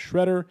guy named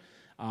Shredder.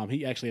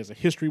 He actually has a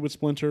history with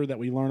Splinter that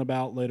we learn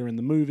about later in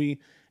the movie.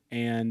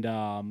 And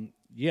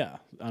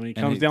it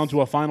comes down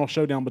to a final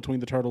showdown between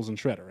the Turtles and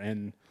Shredder.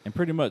 And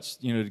pretty much,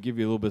 to give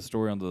you a little bit of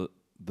story on the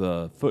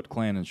the Foot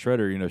Clan and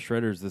Shredder. You know,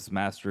 Shredder's this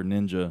master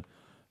ninja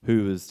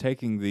who is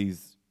taking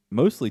these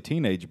mostly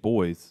teenage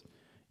boys,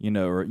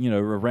 or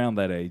around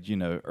that age,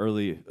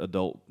 early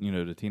adult,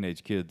 to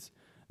teenage kids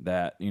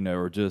that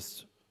are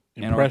just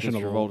anarchists,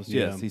 Impressionable, revoltists.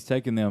 yeah. Yes, he's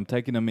taking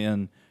them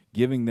in,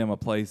 giving them a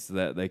place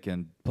that they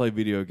can play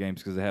video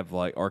games because they have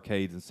like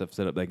arcades and stuff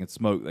set up. They can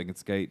smoke, they can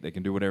skate, they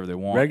can do whatever they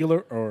want. Regular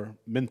or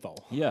menthol?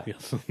 Yeah.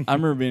 Yes. I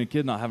remember being a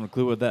kid not having a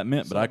clue what that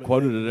meant, but I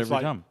quoted it It's every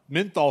like, time.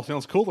 Menthol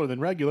sounds cooler than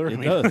regular.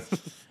 It does.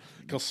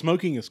 Because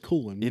smoking is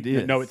cool. And It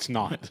is. No, it's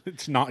not.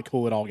 It's not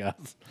cool at all,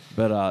 guys.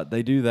 But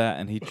they do that,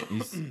 and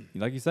he's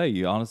like you say,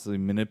 you honestly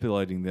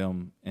manipulating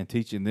them and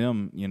teaching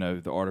them,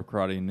 the art of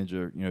karate and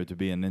ninja, to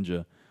be a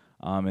ninja.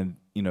 And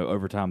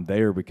over time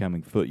they are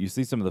becoming foot. You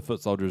see some of the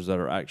foot soldiers that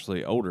are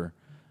actually older,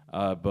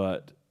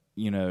 but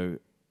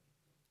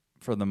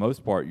for the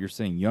most part, you're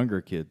seeing younger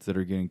kids that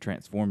are getting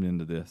transformed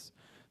into this.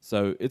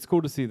 So it's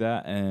cool to see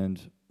that, and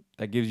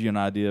that gives you an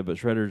idea. But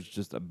Shredder's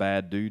just a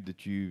bad dude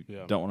that you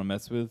don't want to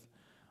mess with.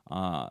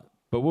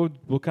 But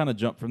we'll kind of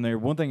jump from there.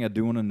 One thing I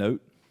do want to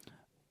note: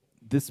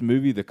 this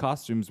movie, the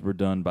costumes were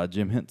done by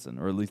Jim Henson,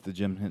 or at least the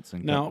Jim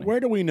Henson Now, company. where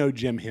do we know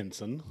Jim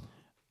Henson?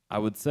 I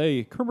would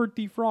say Kermit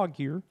the Frog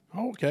here.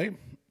 Oh, okay.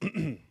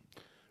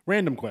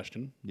 Random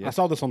question. Yeah. I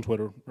saw this on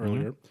Twitter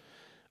earlier.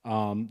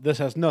 This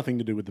has nothing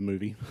to do with the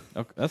movie,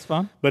 Okay, that's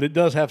fine. but it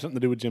does have something to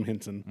do with Jim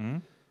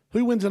Henson.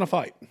 Who wins in a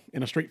fight,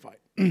 in a street fight?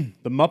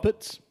 The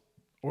Muppets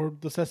or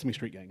the Sesame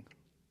Street Gang?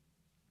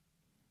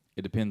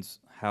 It depends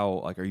how,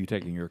 are you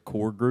taking your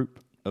core group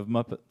of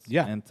Muppets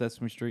Yeah. and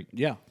Sesame Street?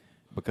 Yeah.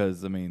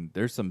 Because,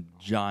 there's some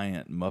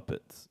giant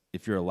Muppets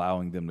if you're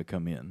allowing them to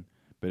come in.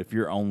 But if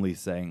you're only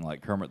saying,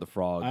 like, Kermit the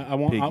Frog, I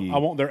want Piggy, I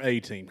want their A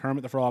team: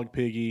 Kermit the Frog,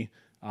 Piggy,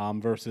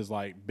 versus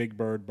like Big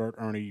Bird, Bert,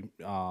 Ernie,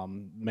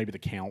 maybe the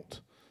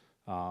Count.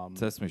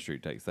 Sesame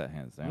Street takes that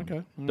hands down.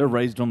 Okay. They're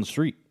raised on the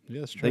street. Yeah,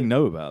 that's They true.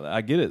 know about it.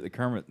 I get it. The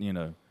Kermit,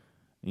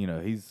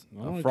 he's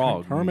a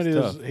frog. Kermit he's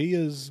is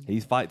tough. he He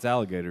fights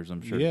alligators,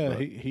 I'm sure. yeah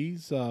but-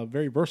 he's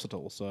very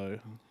versatile. So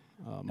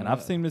and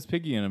I've seen Miss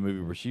Piggy in a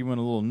movie where she went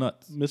a little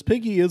nuts. Miss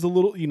Piggy is a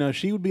little,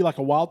 she would be like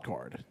a wild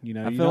card. I you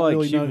feel don't like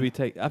really she know.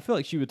 would I feel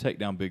like she would take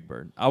down Big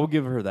Bird. I will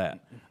give her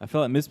that. I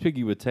feel like Miss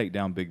Piggy would take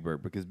down Big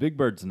Bird because Big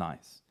Bird's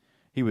nice.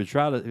 He would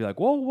try to be like,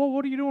 "Whoa, whoa,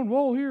 what are you doing?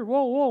 Whoa, here,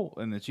 whoa, whoa,"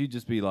 and then she'd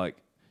just be like,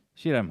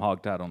 she'd have him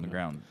hogtied on the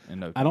ground.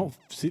 I don't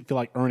feel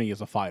like Ernie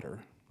is a fighter.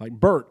 Like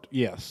Bert,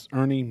 yes.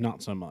 Ernie,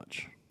 not so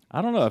much.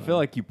 I don't know. I feel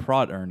like you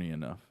prod Ernie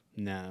enough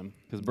Nah.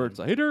 because Bert's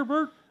like, "Hey there,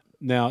 Bert."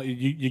 Now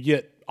you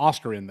get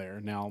Oscar in there.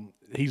 Now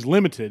he's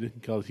limited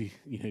because he's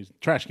a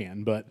trash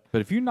can. But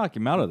But if you knock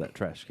him out of that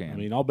trash can, I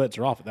mean, all bets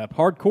are off at that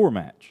point. hardcore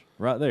match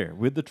right there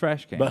with the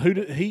trash can. But who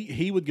did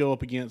he would go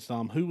up against?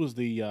 Who was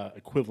the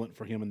equivalent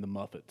for him in the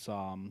Muppets?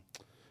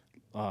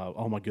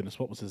 Oh my goodness,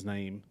 what was his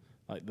name?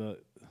 Like the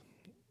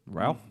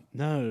Ralph?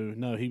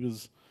 no, he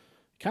was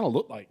kind of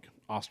looked like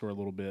Oscar a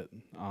little bit.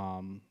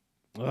 And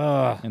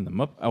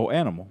the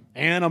Animal.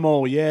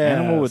 Animal, yeah,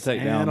 Animal would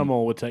take down-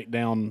 Animal would take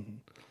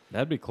down.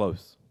 That'd be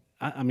close.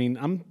 I mean,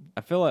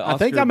 I feel like I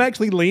think Oscar- I'm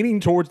actually leaning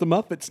towards the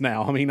Muppets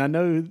now. I mean, I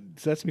know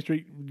Sesame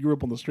Street grew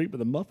up on the street, but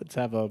the Muppets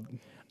have a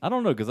I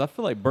don't know because I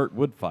feel like Bert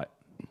would fight.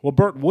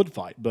 Bert would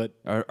fight, but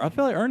Or I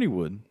feel like Ernie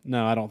would.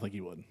 no, I don't think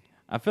he would.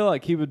 I feel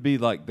like he would be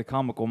like the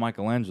comical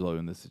Michelangelo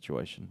in this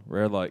situation,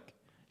 where like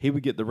he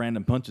would get the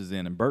random punches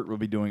in, and Bert would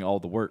be doing all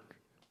the work,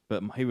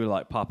 but he would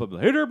like pop up,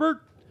 like, "Hey there,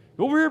 Bert,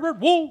 over here, Bert,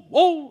 whoa,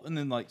 whoa," and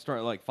then like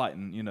start like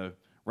fighting,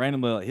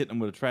 randomly like hitting him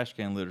with a trash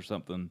can lid or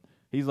something.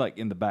 He's like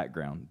in the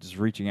background, just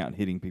reaching out and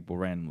hitting people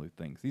randomly with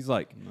things. He's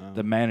like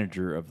the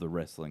manager of the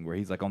wrestling, where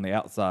he's like on the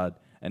outside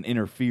and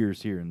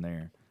interferes here and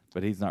there,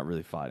 but he's not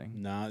really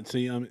fighting. Nah,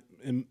 see,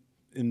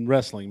 in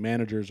wrestling,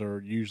 managers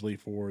are usually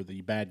for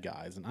the bad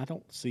guys, and I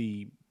don't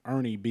see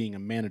Ernie being a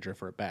manager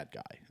for a bad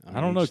guy. I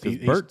don't know because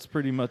Bert's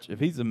pretty much if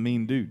he's a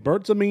mean dude.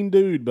 Bert's a mean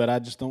dude, but I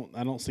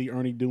don't see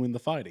Ernie doing the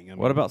fighting. I mean,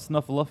 What about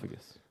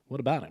Snuffleupagus? what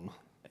about him?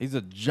 He's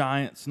a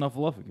giant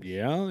Snuffleupagus.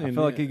 Yeah, I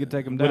feel like he could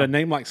take him with a down.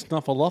 name like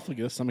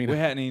Snuffleupagus. I mean, We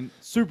hadn't even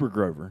Super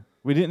Grover.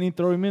 We didn't even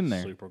throw him in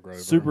there. Super Grover.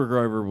 Super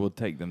Grover will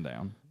take them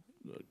down.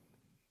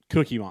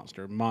 Cookie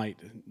Monster might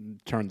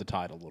turn the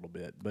tide a little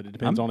bit, but it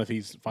depends on if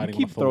he's You fighting.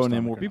 keep on a full throwing in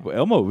stomach more or people. not.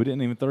 Elmo, we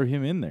didn't even throw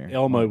him in there.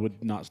 Elmo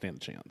would not stand a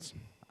chance.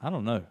 I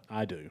don't know.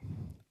 I do.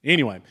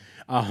 Anyway,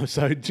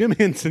 so Jim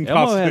Henson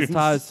Elmo costumes. has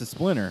ties to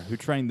Splinter, who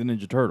trained the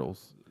Ninja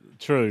Turtles.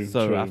 True.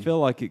 So true. I feel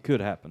like it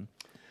could happen.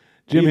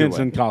 Jim Either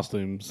Henson way,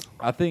 costumes.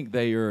 I think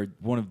they are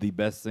one of the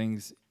best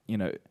things.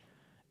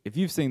 If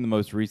you've seen the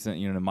most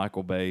recent, the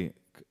Michael Bay,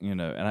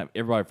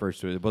 everybody refers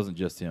to it. It wasn't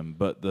just him,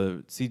 but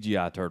the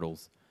CGI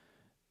Turtles.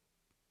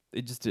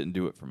 It just didn't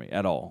do it for me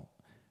at all.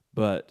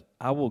 But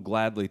I will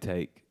gladly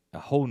take a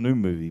whole new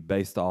movie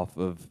based off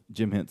of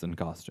Jim Henson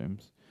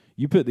costumes.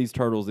 You put these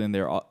turtles in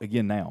there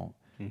again now.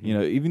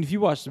 Even if you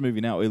watch the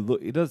movie now,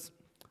 it does.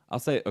 I'll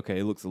say okay,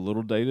 it looks a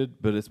little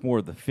dated, but it's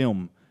more the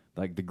film,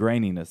 like the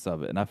graininess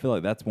of it, and I feel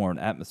like that's more an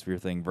atmosphere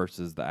thing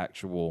versus the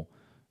actual,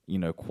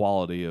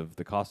 quality of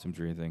the costumes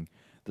or anything.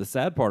 the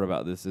sad part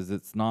about this is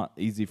it's not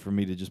easy for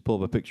me to just pull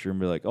up a picture and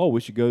be like, oh, we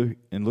should go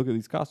and look at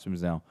these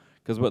costumes now.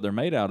 Because what they're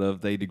made out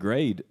of, they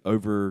degrade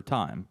over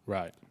time.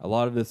 Right. A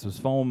lot of this was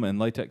foam and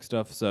latex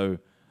stuff, so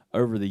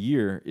over the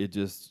year, it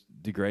just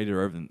degraded,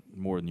 or over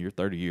more than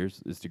 30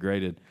 years, it's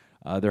degraded.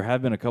 There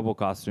have been a couple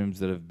costumes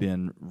that have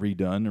been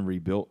redone and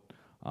rebuilt,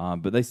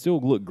 but they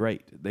still look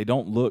great. They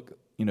don't look,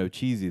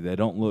 cheesy. They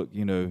don't look,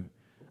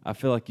 I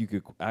feel like you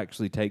could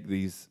actually take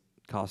these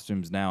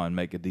costumes now and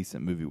make a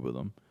decent movie with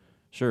them.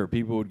 Sure,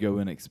 people would go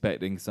in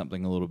expecting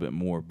something a little bit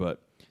more,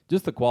 but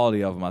just the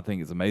quality of them, I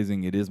think, is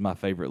amazing. It is my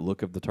favorite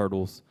look of the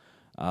Turtles.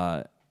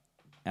 I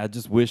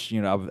just wish,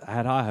 I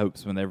had high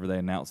hopes whenever they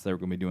announced they were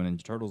going to be doing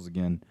Ninja Turtles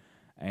again,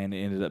 and it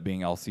ended up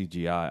being all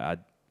CGI.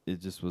 It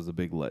just was a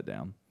big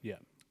letdown. Yeah.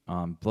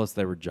 Plus,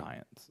 they were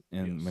giants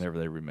whenever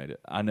they remade it.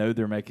 I know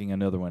they're making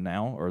another one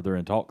now, or they're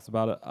in talks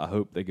about it. I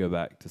hope they go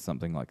back to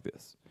something like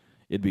this.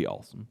 It'd be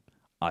awesome.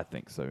 I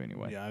think so,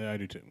 anyway. Yeah, I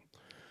do too.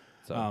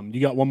 So, You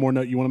got one more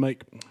note you want to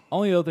make?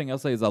 only other thing I'll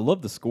say is I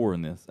love the score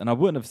in this, and I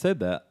wouldn't have said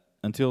that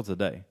until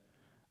today.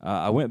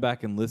 I went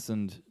back and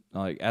listened,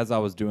 as I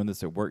was doing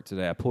this at work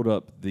today, I pulled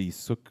up the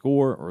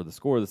score of the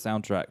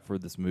soundtrack for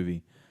this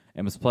movie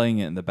and was playing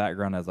it in the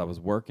background as I was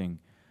working.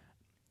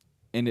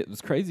 And it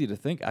was crazy to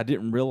think I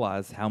didn't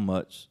realize how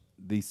much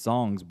these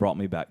songs brought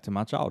me back to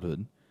my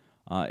childhood.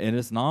 And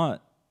it's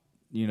not,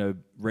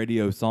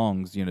 radio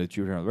songs, that you would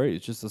hear on the radio.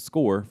 It's just a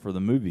score for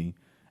the movie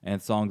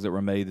and songs that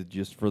were made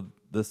just for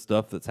the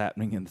stuff that's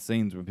happening in the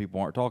scenes when people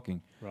aren't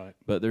talking. Right.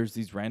 But there's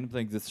these random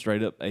things that's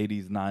straight up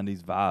 80s,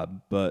 90s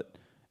vibe, but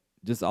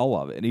just all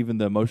of it. And even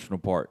the emotional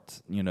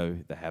parts,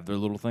 they have their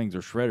little things or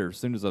shredders. As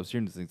soon as I was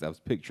hearing these things, I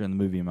was picturing the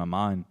movie in my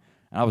mind.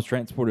 And I was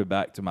transported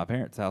back to my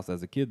parents' house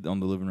as a kid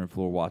on the living room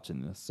floor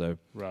watching this. So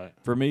Right.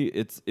 for me,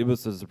 it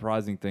was a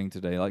surprising thing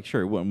today.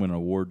 Sure, it wouldn't win an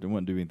award, it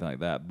wouldn't do anything like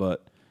that.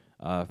 But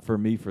for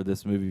me, for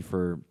this movie,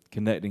 for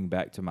connecting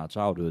back to my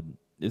childhood,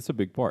 it's a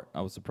big part.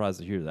 I was surprised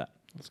to hear that.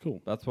 That's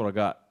cool. That's what I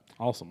got.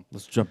 Awesome.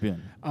 Let's jump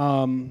in.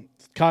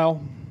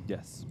 Kyle,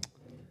 Yes.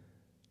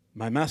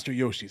 my master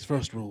Yoshi's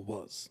first rule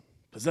was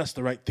possess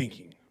the right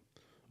thinking.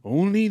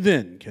 Only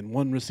then can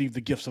one receive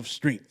the gifts of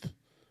strength,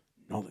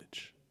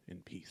 knowledge,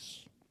 and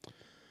peace.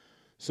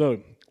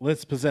 So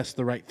let's possess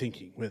the right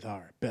thinking with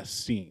our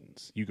best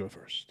scenes. You go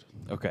first.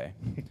 Okay.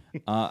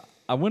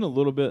 I went a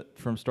little bit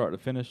from start to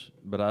finish,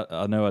 but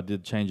I know I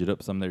did change it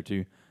up some there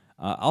too.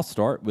 I'll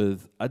start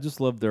with, I just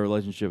love their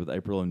relationship with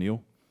April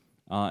O'Neil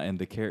and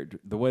the character,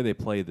 the way they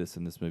play this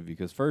in this movie.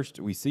 Because first,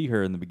 we see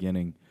her in the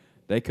beginning.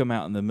 They come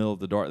out in the middle of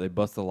the dark, they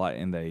bust the light,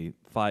 and they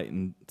fight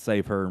and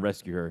save her and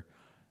rescue her.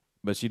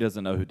 But she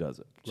doesn't know who does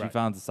it. She Right.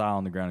 finds the sile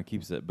on the ground and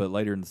keeps it. But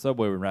later in the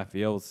subway, when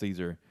Raphael sees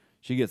her,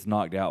 she gets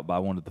knocked out by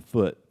one of the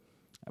foot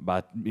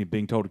by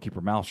being told to keep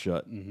her mouth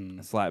shut,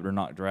 and slapped her,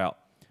 knocked her out.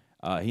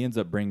 He ends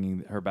up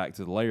bringing her back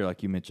to the lair,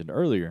 like you mentioned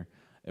earlier.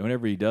 And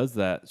whenever he does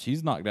that,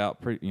 she's knocked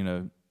out,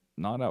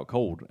 knocked out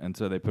cold. And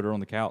so they put her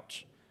on the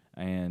couch,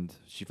 and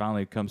she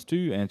finally comes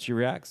to, and she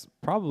reacts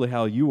probably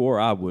how you or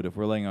I would if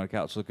we're laying on a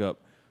couch, look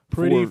up.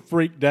 Pretty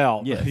freaked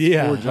out. Yes,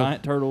 Yeah. 4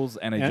 giant turtles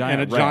and a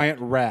giant rat giant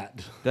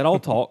rat. that all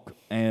talk,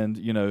 and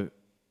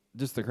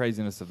just the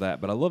craziness of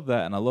that. But I love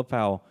that, and I love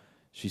how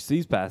she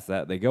sees past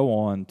that. They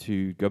go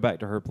back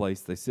to her place.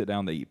 They sit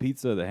down, they eat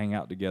pizza, they hang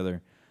out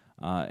together,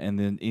 and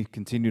then it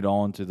continued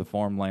on to the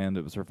farmland.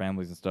 It was her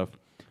family's and stuff.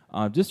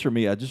 Just for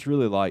me, I just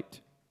really liked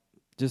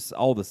just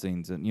all the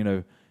scenes. And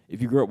if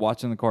you grew up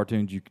watching the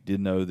cartoons, you did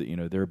know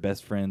that they're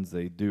best friends.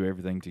 They do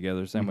everything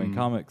together. Same way in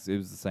comics, it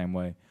was the same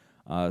way.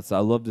 So I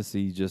love to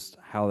see just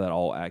how that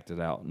all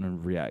acted out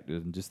and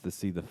reacted, and just to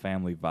see the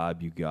family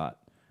vibe you got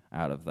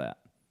out of that.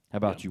 How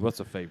about you? What's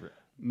a favorite?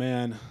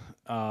 Man,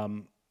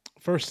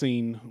 first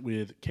scene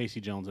with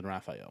Casey Jones and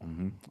Raphael.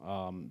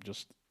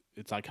 Just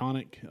it's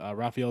iconic.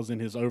 Raphael's in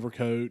his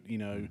overcoat.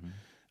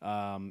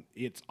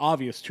 It's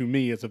obvious to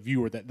me as a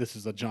viewer that this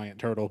is a giant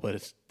turtle, but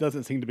it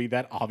doesn't seem to be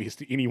that obvious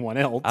to anyone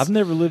else. I've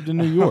never lived in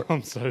New York.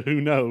 So who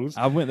knows?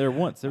 I went there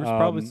once. There was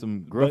probably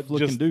some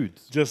gruff-looking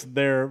dudes. Just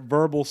their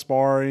verbal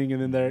sparring,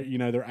 and then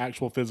their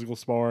actual physical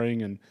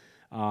sparring,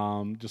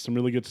 and just some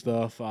really good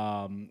stuff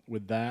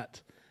with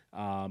that.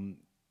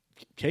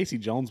 Casey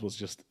Jones was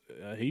just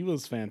he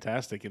was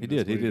fantastic in this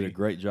movie. He did a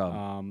great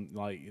job.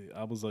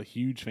 I was a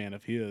huge fan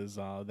of his.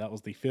 That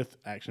was the 5th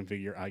action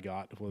figure I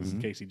got was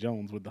Casey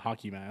Jones with the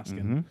hockey mask,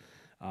 and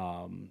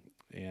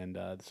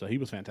so he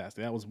was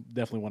fantastic. That was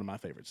definitely one of my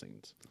favorite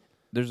scenes.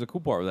 There's a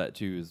cool part with that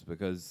too, is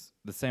because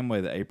the same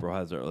way that April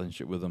has a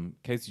relationship with him,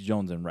 Casey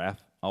Jones and Raph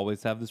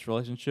always have this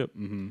relationship.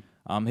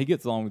 He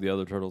gets along with the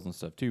other turtles and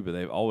stuff too, but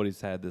they've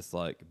always had this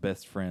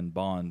best friend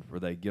bond where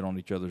they get on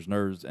each other's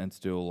nerves and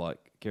still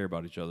care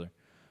about each other.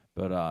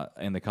 But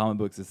in the comic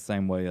books, it's the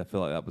same way. I feel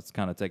like that was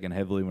kind of taken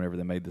heavily whenever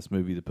they made this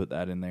movie to put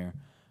that in there.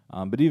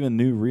 But even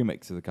new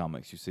remakes of the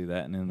comics, you see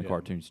that, and in the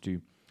cartoons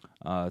too.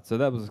 So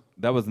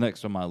that was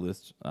next on my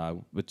list,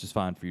 which is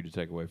fine for you to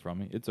take away from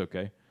me. It's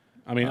okay.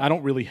 I mean, I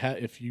don't really have.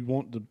 If you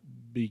want to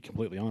be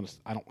completely honest,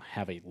 I don't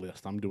have a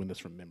list. I'm doing this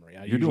from memory.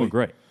 You're doing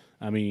great.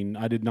 I mean,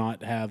 I did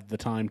not have the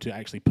time to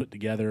actually put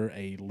together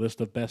a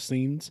list of best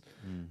scenes,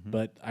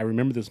 but I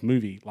remember this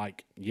movie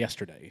like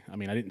yesterday. I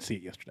mean, I didn't see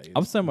it yesterday.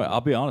 I'm the same way. I'll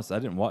be honest. I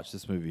didn't watch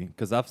this movie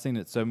because I've seen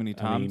it so many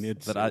times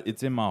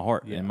it's in my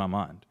heart, in my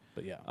mind.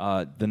 But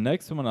yeah, the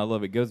next one I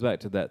love. It goes back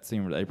to that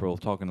scene with April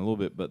talking a little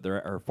bit, but they're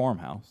at her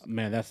farmhouse.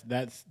 man,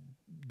 that's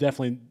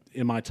definitely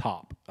in my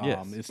top.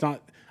 Yes. It's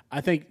not.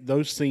 I think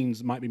those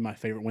scenes might be my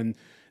favorite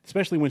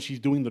especially when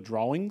she's doing the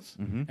drawings,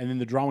 and then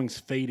the drawings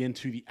fade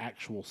into the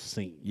actual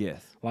scene.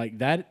 Yes. Like,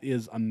 that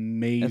is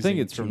amazing. I think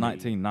it's to from me.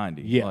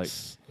 1990. Yes.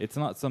 Like, it's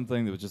not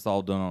something that was just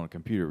all done on a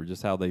computer.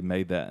 Just how they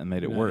made that and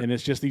made it work. And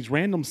it's just these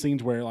random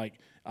scenes where, like,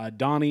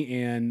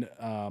 Donnie and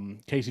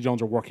Casey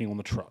Jones are working on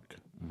the truck.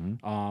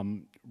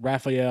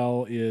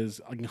 Raphael is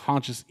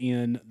unconscious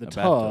in the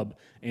tub,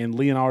 and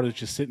Leonardo is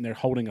just sitting there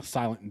holding a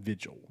silent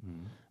vigil.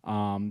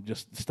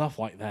 Just stuff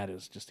like that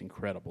is just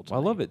incredible to me.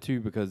 I love it, too,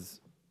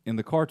 because in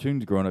the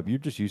cartoons growing up, you're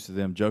just used to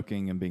them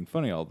joking and being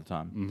funny all the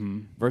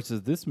time.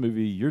 Versus this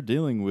movie, you're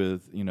dealing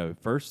with,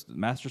 first,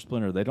 Master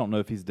Splinter, they don't know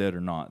if he's dead or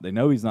not. They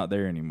know he's not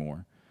there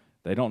anymore.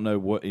 They don't know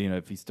what,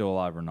 if he's still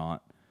alive or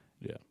not.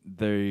 Yeah.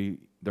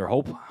 Their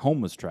whole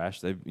home was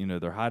trashed.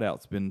 Their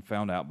hideout's been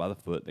found out by the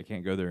Foot. They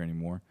can't go there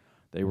anymore.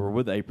 They were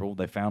with April.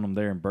 They found them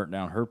there and burnt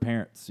down her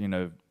parents',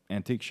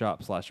 antique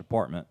shop /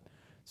 apartment.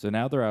 So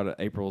now they're out at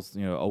April's,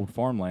 old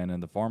farmland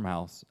in the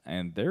farmhouse,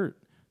 and they're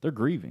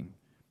grieving.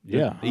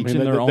 Yeah, each in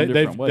their own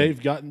different way.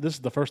 They've gotten, this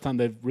is the first time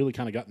they've really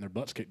kind of gotten their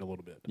butts kicked a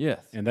little bit.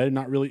 Yes, and they're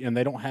not really, and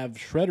they don't have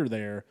Shredder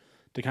there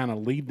to kind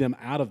of lead them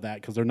out of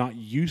that because they're not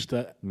used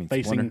to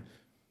facing.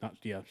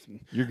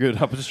 Splinter? You're good.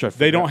 I was just trying to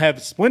they don't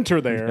have Splinter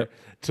there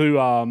to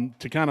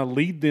kind of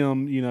lead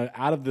them,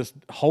 out of this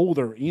hole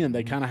they're in.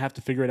 They kind of have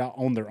to figure it out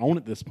on their own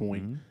at this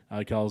point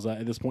because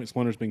at this point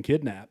Splinter's been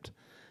kidnapped,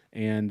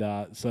 and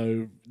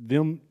so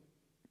them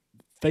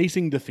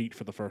facing defeat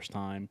for the first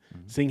time,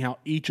 seeing how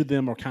each of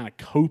them are kind of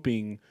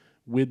coping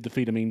with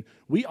defeat. I mean,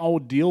 we all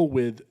deal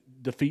with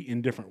defeat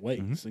in different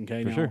ways.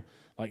 Okay, now, sure.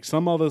 like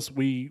some of us,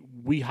 we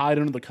hide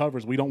under the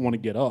covers. We don't want to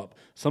get up.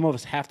 Some of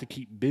us have to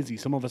keep busy.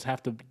 Some of us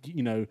have to,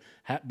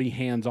 be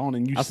hands on.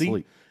 And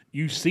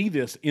you see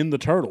this in the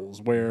Turtles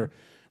where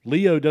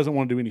Leo doesn't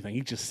want to do anything.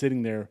 He's just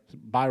sitting there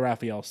by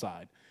Raphael's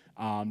side.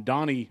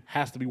 Donnie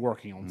has to be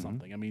working on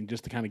something. I mean,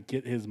 just to kind of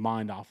get his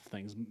mind off of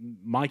things.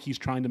 Mikey's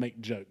trying to make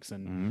jokes,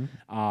 and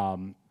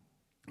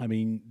I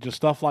mean, just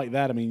stuff like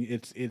that. I mean,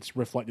 it's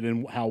reflected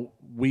in how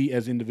we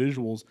as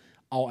individuals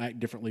all act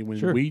differently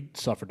when we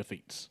suffer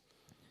defeats.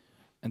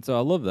 And so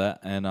I love that,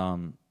 and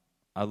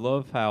I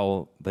love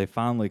how they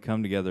finally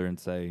come together and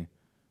say,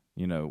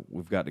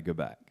 we've got to go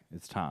back.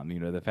 It's time.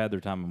 They've had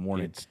their time in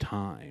mourning. It's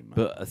time.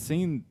 But a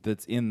scene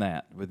that's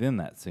within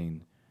that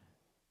scene,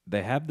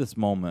 they have this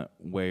moment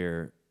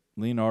where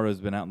Leonardo's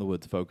been out in the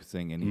woods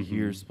focusing, and he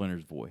hears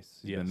Splinter's voice.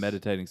 He's been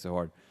meditating so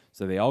hard.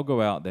 So they all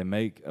go out. They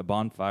make a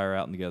bonfire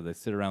out together. They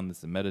sit around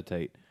this and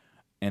meditate,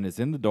 and it's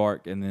in the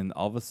dark. And then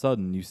all of a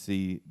sudden, you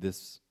see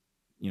this,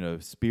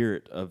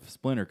 spirit of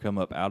Splinter come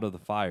up out of the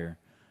fire,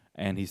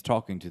 and he's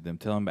talking to them,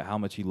 telling them about how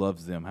much he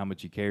loves them, how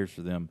much he cares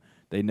for them.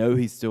 They know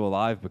he's still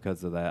alive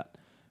because of that.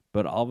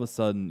 But all of a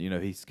sudden,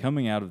 he's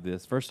coming out of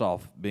this. First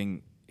off,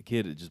 being a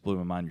kid, it just blew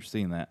my mind. You're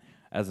seeing that.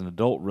 As an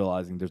adult,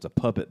 realizing there's a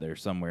puppet there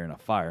somewhere in a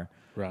fire.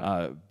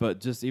 Right.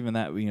 But just even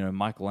that,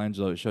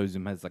 Michelangelo, it shows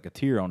him has like a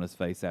tear on his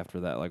face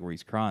after that, like where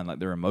he's crying, like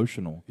they're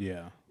emotional.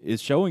 Yeah.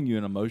 It's showing you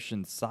an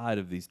emotion side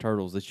of these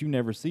turtles that you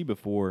never see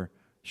before.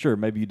 Sure,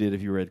 maybe you did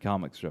if you read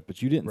comic stuff,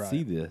 but you didn't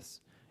see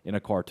this in a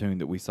cartoon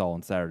that we saw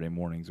on Saturday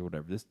mornings or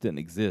whatever. This didn't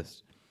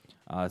exist.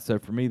 So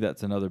for me,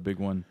 that's another big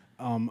one.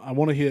 I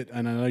want to hit,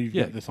 and I know you've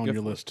got this on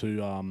your list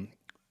too,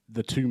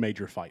 the two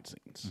major fight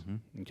scenes.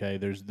 Okay,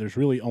 there's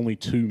really only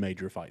two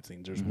major fight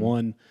scenes. There's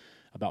one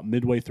about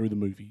midway through the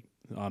movie.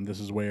 This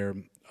is where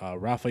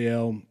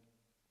Raphael,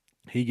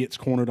 he gets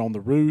cornered on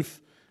the roof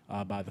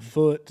by the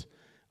Foot,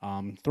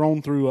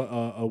 thrown through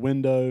a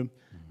window,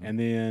 and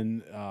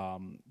then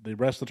the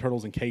rest of the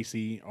Turtles and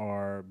Casey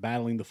are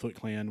battling the Foot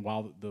Clan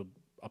while the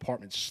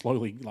apartment's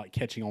slowly like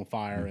catching on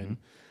fire,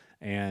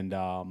 and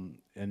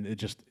it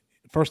just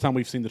first time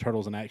we've seen the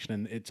Turtles in action,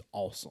 and it's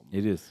awesome.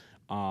 It is.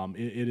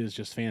 It is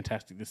just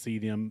fantastic to see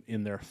them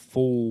in their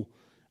full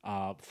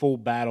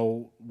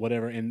battle,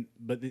 whatever.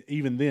 But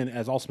even then,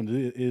 as awesome as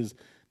it is,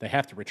 they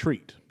have to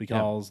retreat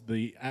because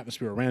the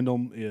atmosphere around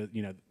them is,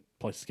 the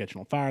place is catching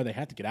on fire. They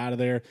have to get out of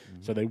there.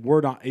 So they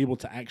were not able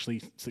to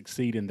actually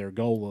succeed in their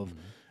goal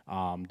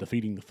of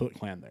defeating the Foot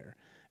Clan there.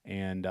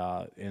 And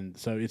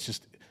so it's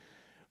just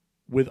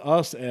with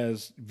us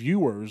as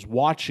viewers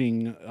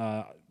watching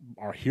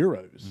our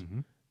heroes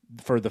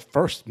for the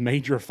first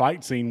major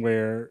fight scene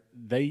where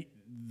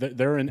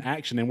they're in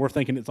action and we're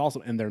thinking it's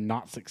awesome and they're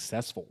not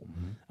successful.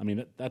 I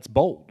mean, that's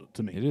bold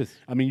to me. It is.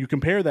 I mean, you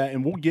compare that,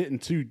 and we'll get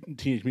into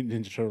Teenage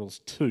Mutant Ninja Turtles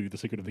 2, The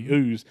Secret of the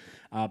Ooze,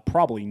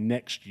 probably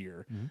next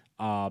year.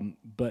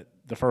 But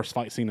the first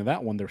fight scene of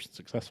that one, they're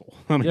successful.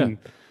 I mean,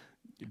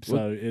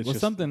 so it's just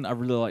something I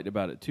really liked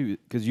about it too,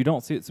 because you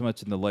don't see it so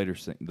much in the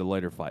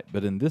later fight,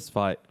 but in this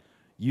fight,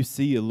 you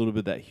see a little bit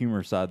of that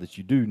humor side that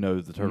you do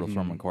know the Turtles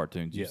from in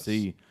cartoons. You Yes.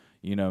 see,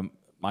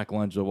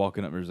 Michelangelo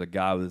walking up, there's a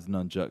guy with his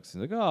nunchucks. He's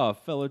like, "Oh,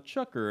 fellow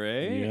chucker,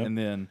 eh?" Yep. And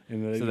then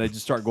And so they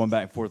just start going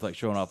back and forth, like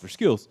showing off their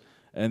skills.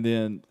 And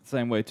then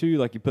same way too,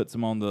 like he puts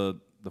him on the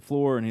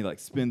floor and he like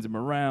spins him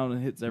around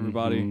and hits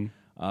everybody.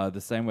 The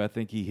same way I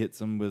think he hits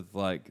them with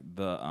like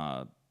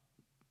the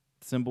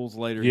cymbals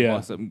later. He Yeah.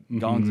 walks up and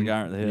gongs the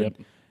guy in the head.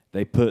 Yep.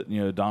 They put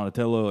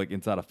Donatello like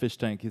inside a fish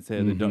tank his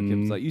head. They dunk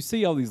him. It's like you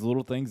see all these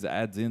little things that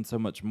adds in so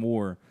much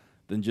more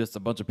than just a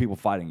bunch of people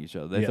fighting each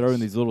other. They throw in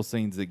Yes. these little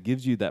scenes that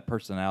gives you that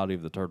personality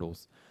of the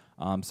Turtles.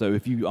 So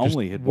if you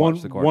only had one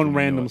watched the cartoon, you know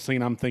random it.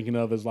 scene I'm thinking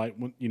of is like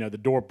when the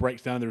door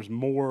breaks down. There's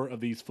more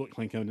of these Foot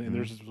Clan coming, and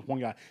there's this one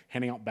guy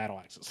handing out battle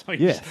axes. Like,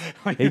 Yes,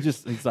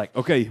 he's like,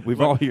 okay, we've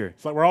all here.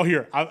 It's like we're all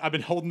here. I've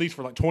been holding these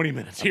for like 20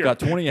 minutes here. Got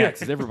 20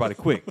 axes. Everybody,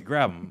 quick,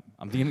 grab them.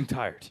 I'm getting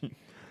tired.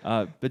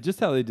 But just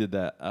how they did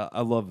that,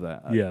 I love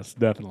that. Yes,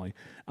 definitely.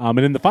 And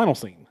then the final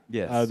scene,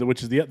 Yes.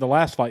 which is the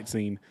last fight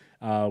scene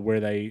where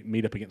they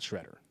meet up against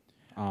Shredder.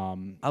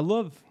 I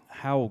love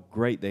how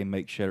great they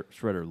make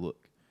Shredder look.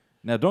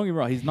 Now, don't get me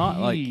wrong, he's not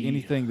like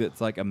anything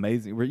that's like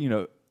amazing. Where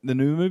the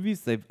new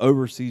movies, they've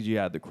over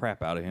CGI'd the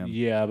crap out of him.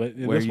 Yeah, but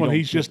in where this you one, don't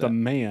he's get just a that.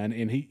 man,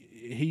 and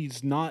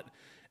he's not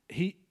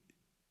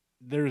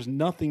there's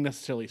nothing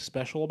necessarily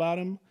special about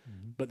him,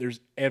 but there's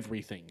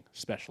everything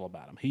special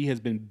about him. He has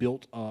been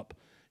built up.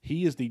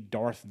 He is the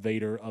Darth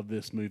Vader of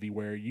this movie,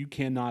 where you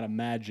cannot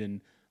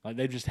imagine. Like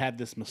they've just had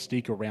this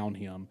mystique around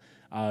him.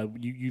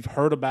 You've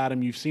heard about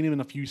him. You've seen him in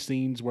a few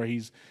scenes where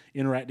he's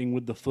interacting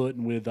with the Foot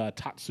and with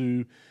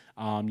Tatsu.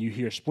 You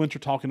hear Splinter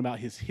talking about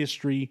his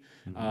history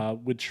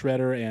with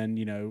Shredder, and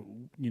you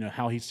know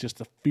how he's just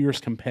a fierce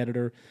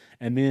competitor.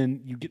 And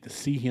then you get to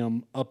see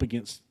him up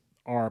against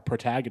our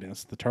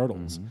protagonists, the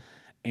Turtles,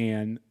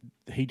 and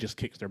he just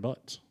kicks their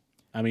butts.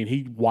 I mean,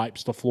 he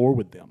wipes the floor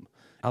with them.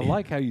 I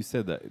like how you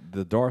said that.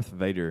 The Darth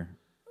Vader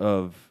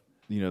of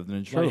the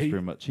Ninja Turtles,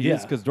 pretty much. He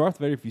is, because Darth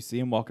Vader, if you see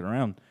him walking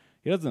around,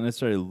 he doesn't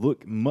necessarily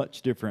look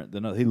much different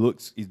than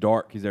he's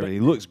dark, he's everything. He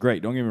looks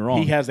great, don't get me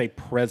wrong. He has a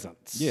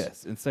presence.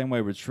 Yes, and same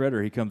way with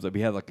Shredder, he comes up,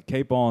 he has like a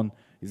cape on,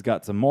 he's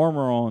got some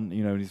armor on,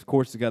 and he's, of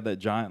course, he's got that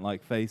giant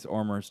like face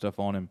armor and stuff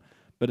on him,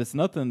 but it's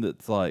nothing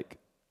that's like,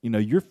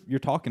 you're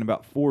talking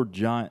about four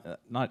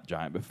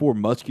four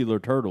muscular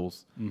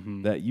turtles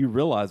that you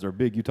realize are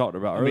big. You talked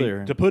about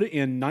earlier. To put it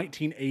in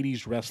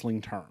 1980s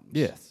wrestling terms.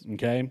 Yes.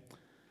 Okay.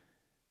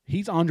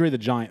 He's Andre the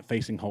Giant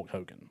facing Hulk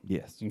Hogan.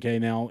 Yes. Okay.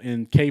 Now,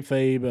 in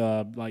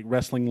kayfabe, like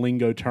wrestling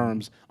lingo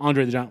terms,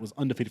 Andre the Giant was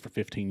undefeated for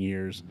 15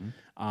 years,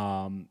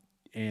 and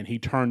he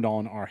turned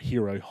on our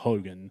hero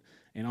Hogan.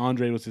 And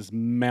Andre was this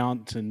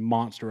mountain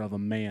monster of a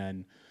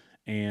man.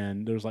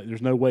 And there's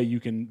no way you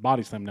can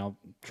body slam. Now,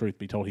 truth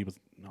be told, he was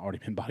already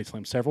been body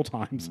slammed several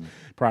times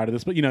prior to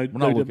this. But we're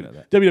not looking at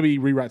that. WWE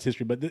rewrites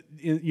history. But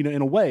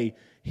in a way,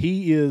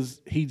 he's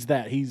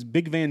that. He's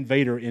Big Van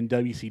Vader in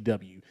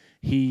WCW.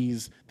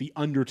 He's the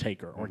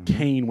Undertaker or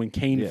Kane when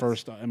Kane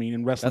first. I mean,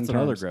 in wrestling, That's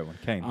another terms, great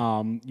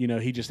one, Kane.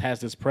 he just has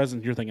this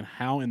presence. You're thinking,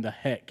 how in the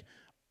heck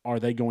are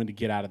they going to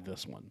get out of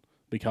this one?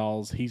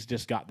 Because he's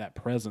just got that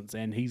presence,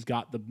 and he's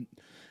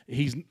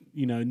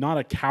not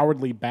a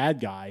cowardly bad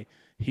guy.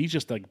 He's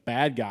just a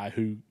bad guy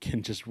who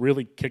can just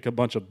really kick a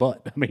bunch of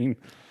butt. I mean,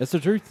 That's the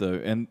truth, though,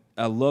 and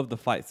I love the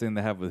fight scene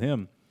they have with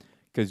him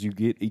because you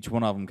get each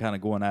one of them kind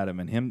of going at him,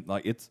 and him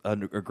like it's a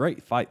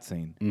great fight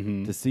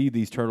scene to see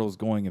these turtles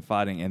going and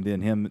fighting, and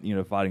then him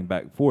fighting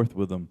back and forth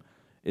with them.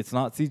 It's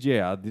not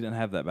CGI. They didn't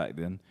have that back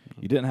then.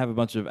 You didn't have a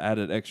bunch of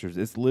added extras.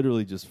 It's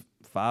literally just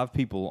 5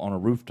 people on a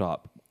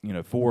rooftop.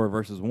 4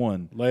 versus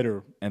 1.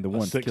 later, And the a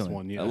one's sixth killing.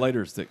 one, yeah. A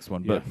later 6th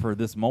one, but Yeah. for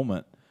this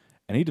moment,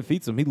 and he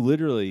defeats him. He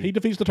literally He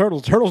defeats the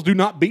Turtles. Turtles do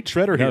not beat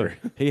Shredder No, here.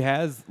 he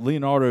has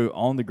Leonardo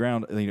on the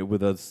ground,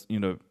 with us.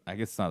 I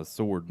guess it's not a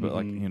sword, but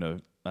like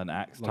an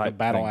axe Like type a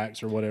battle thing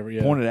axe or whatever.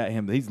 Yeah. pointed at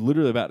him. He's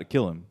literally about to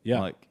kill him. Yeah.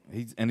 like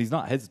he's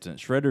not hesitant.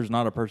 Shredder's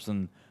not a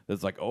person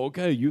that's like,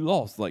 okay, you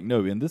lost. Like,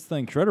 no, in this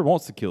thing, Shredder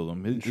wants to kill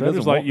them. He doesn't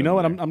Shredder's like, want you know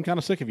them what? there. I'm kind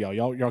of sick of y'all.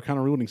 Y'all kind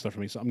of ruining stuff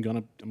for me. So I'm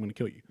gonna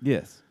kill you.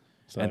 Yes,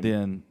 So- and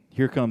then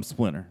here comes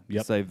Splinter to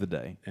Yep. save the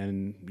day.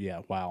 And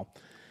yeah, wow.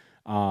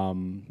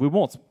 We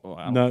won't.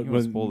 I don't No, think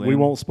we'll spoil the we ending.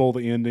 won't spoil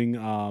the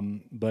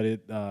ending. But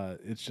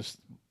it's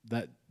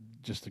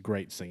just a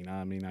great scene.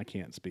 I mean, I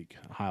can't speak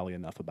highly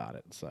enough about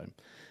it. So,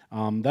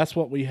 that's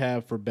what we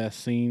have for best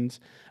scenes.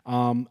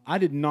 I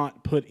did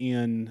not put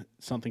in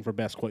something for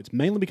best quotes,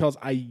 mainly because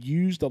I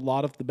used a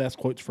lot of the best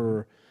quotes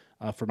for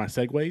my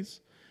segues.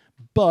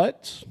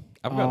 But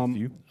I've got a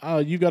few.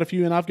 You've got a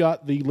few, and I've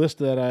got the list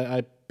that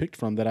I picked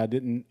from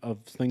of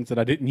things that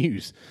I didn't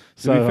use.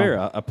 To be fair,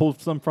 I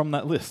pulled some from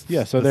that list.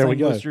 Yeah, so The there we same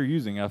go. list you're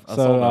using. I saw that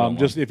So online.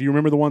 just if you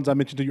remember the ones I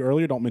mentioned to you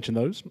earlier, don't mention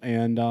those.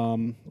 And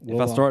if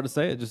I start to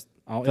say it, just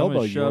I'll tell me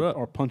elbow to you shut or, up.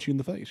 or punch you in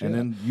the face. And yeah.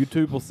 then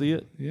YouTube will see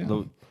it. Yeah.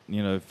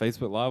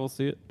 Facebook Live will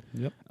see it.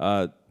 Yep.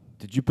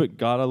 Did you put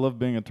God I Love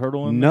Being a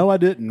Turtle in there? No, I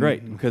didn't.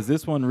 Great, because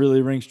this one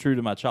really rings true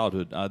to my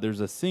childhood.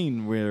 There's a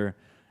scene where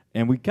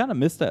And we kind of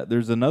missed that.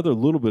 There's another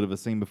little bit of a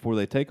scene before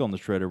they take on the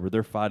Shredder where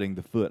they're fighting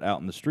the Foot out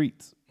in the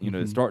streets. You know,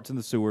 it starts in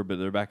the sewer, but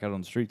they're back out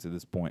on the streets at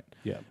this point.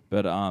 Yeah.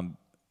 But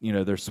you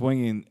know, they're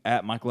swinging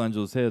at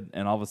Michelangelo's head,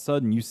 and all of a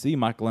sudden you see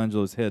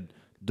Michelangelo's head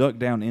duck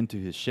down into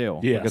his shell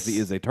because he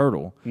is a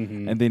turtle.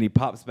 And then he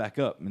pops back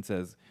up and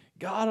says,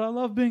 "God, I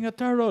love being a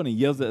turtle," and he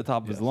yells at the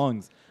top of his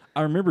lungs.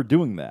 I remember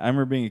doing that. I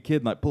remember being a kid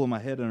and like pulling my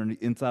head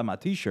inside my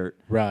T-shirt,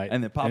 Right.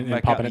 and then popping And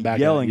back popping out it back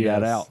and yelling out,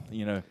 that yes. out.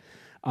 You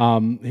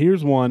know,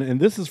 Here's one, and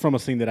this is from a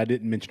scene that I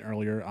didn't mention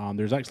earlier.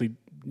 There's actually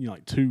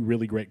like two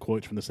really great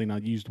quotes from the scene. I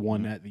used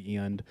one at the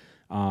end,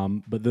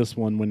 but this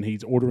one when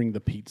he's ordering the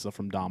pizza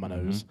from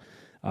Domino's.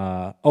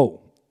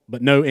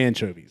 But no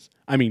anchovies.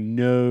 I mean,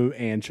 no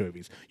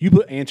anchovies. You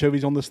put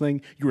anchovies on this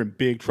thing, you're in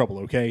big trouble.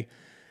 Okay,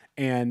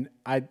 and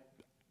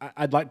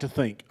I'd like to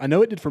think. I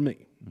know it did for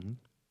me.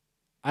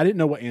 I didn't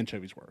know what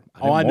anchovies were.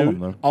 All I didn't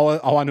knew, want 'em,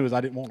 all I knew is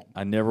I didn't want them.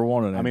 I never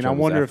wanted. I mean, I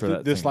anchovies wonder after if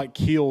that this scene. like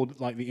killed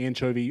like the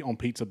anchovy on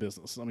pizza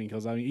business. I mean,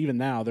 because even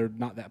now they're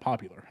not that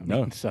popular. I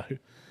No. mean, so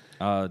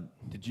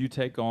Did you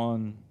take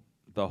on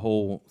the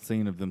whole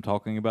scene of them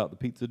talking about the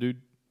pizza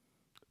dude?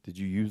 Did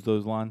you use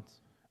those lines?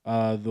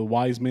 the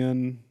wise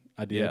men,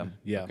 I did.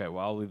 Yeah. Okay,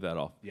 well, I'll leave that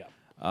off.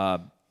 Yeah.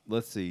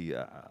 Let's see.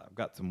 I've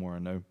got some more I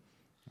know.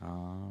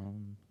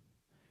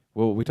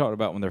 Well, we talked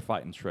about when they're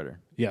fighting Shredder.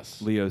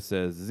 Yes. Leo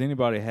says, "Does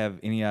anybody have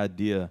any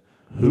idea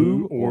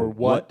Who or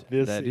what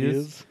this that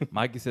is?"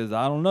 Mikey says,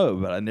 "I don't know,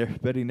 but I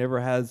bet he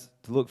never has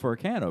to look for a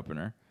can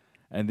opener."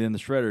 And then the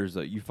Shredder's,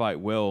 "You fight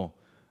well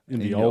In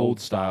the old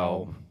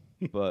style."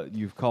 but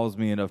you've caused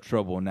me enough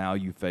trouble. Now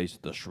you face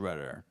the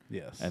Shredder."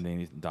 Yes. And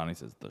then Donnie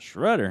says, "The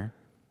Shredder?"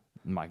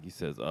 Mikey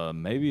says,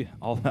 "Maybe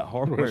all that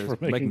hardware is for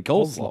making making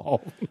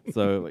coleslaw." coleslaw.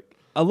 So like,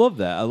 I love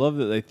that. I love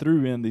that they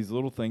threw in these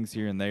little things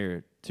here and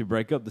there to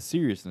break up the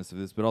seriousness of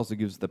this, but also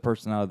gives the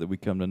personality that we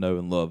come to know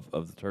and love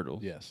of the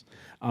Turtles. Yes.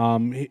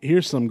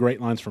 Here's some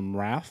great lines from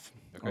Raph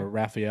or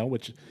Raphael,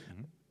 which,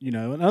 you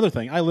know, another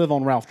thing. I live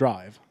on Ralph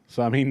Drive,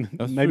 so I mean,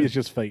 maybe true. it's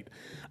just fate.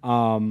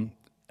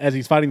 As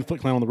he's fighting the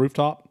Foot Clan on the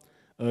rooftop,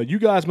 you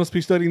guys must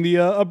be studying the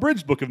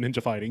abridged book of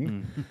ninja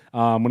fighting.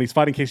 When he's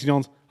fighting Casey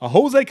Jones, a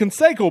Jose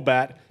Canseco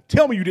bat.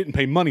 Tell me you didn't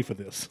pay money for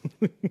this.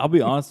 I'll be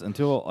honest,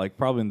 until like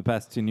probably in the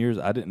past 10 years,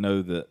 I didn't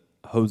know that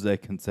Jose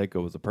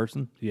Canseco was a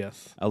person.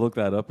 Yes. I looked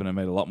that up and it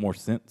made a lot more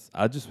sense.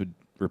 I just would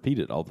repeat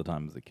it all the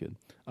time as a kid.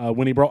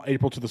 When he brought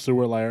April to the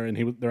sewer lair,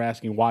 and they're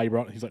asking why he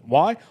brought it. He's like,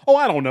 "Why? Oh,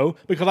 I don't know.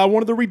 Because I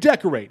wanted to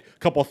redecorate. A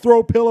couple of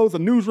throw pillows, a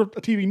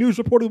TV news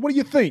reporter. What do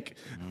you think?"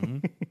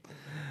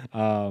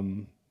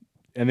 And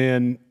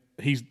then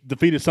he's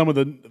defeated some of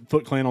the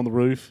Foot Clan on the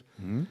roof.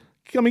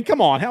 I mean,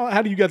 come on.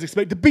 How do you guys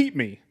expect to beat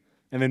me?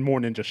 And then more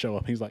ninjas show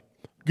up. He's like,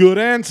 "Good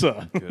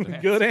answer.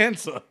 Good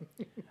answer."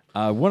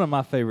 One of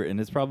my favorite, and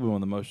it's probably one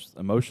of the most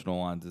emotional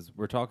lines, is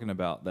we're talking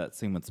about that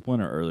scene with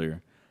Splinter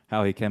earlier,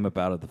 how he came up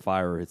out of the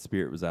fire, or his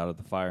spirit was out of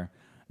the fire.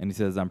 And he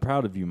says, "I'm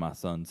proud of you, my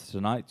sons.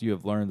 Tonight you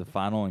have learned the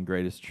final and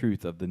greatest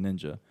truth of the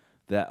ninja.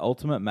 That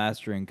ultimate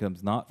mastering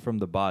comes not from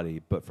the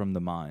body, but from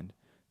the mind.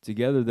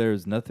 Together there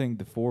is nothing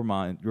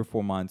your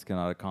four minds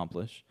cannot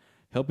accomplish.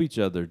 Help each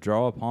other,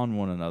 draw upon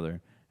one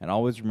another, and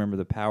always remember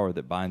the power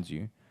that binds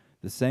you.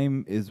 The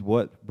same is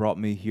what brought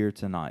me here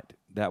tonight,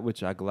 that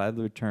which I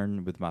gladly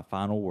return with my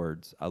final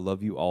words. I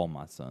love you all,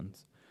 my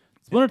sons."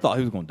 Splinter thought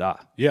he was going to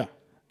die. Yeah.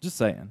 Just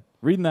saying.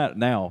 Reading that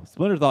now,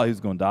 Splinter thought he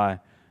was going to die,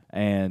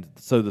 and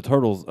so the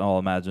Turtles all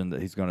imagine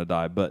that he's going to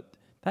die, but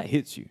that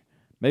hits you.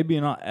 Maybe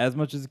not as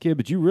much as a kid,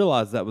 but you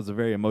realize that was a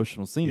very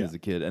emotional scene as a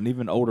kid, and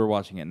even older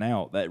watching it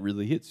now, that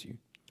really hits you.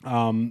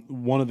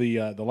 One of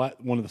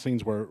the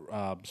scenes where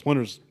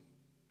Splinter's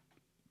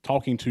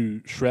talking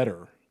to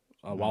Shredder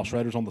while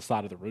Shredder's on the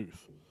side of the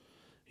roof.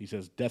 He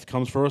says, "Death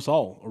comes for us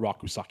all,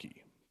 Urakusaki,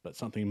 but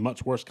something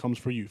much worse comes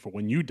for you, for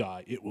when you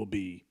die, it will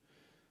be."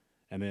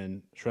 And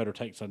then Shredder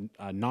takes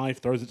a knife,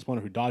 throws it at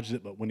Splinter, who dodges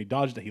it, but when he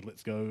dodges it, he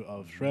lets go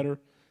of Shredder.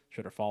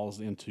 Shredder falls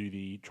into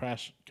the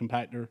trash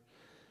compactor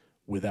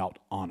without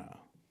honor.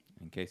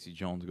 And Casey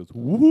Jones goes,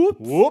 "Whoops."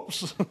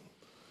 Whoops.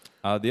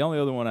 The only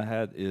other one I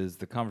had is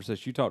the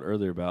conversation you talked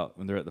earlier about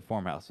when they're at the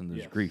farmhouse and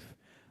there's grief.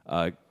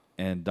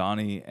 And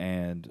Donnie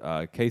and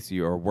Casey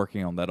are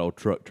working on that old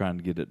truck trying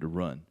to get it to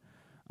run.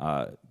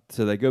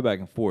 So they go back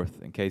and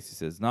forth, and Casey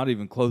says, "Not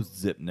even close,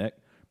 Zip Neck.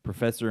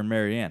 Professor and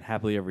Marianne,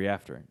 happily ever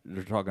after."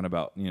 They're talking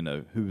about,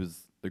 who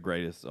was the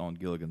greatest on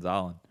Gilligan's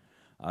Island.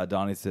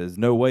 Donnie says,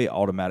 "No way,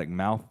 Automatic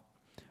Mouth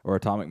or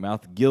Atomic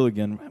Mouth.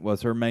 Gilligan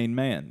was her main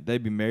man.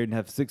 They'd be married and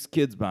have 6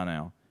 kids by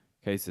now."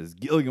 Casey says,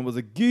 "Gilligan was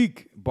a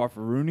geek,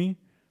 Barfaroony."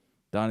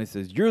 Donnie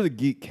says, "You're the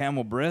geek,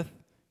 Camel Breath."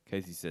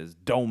 Casey says,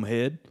 "Dome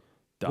Head."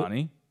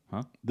 Donnie,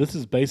 huh? This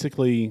is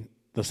basically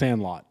The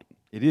Sandlot.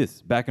 It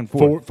is, back and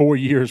forth. 4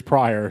 years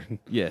prior.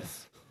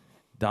 Yes.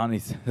 Donnie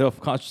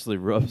self-consciously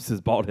rubs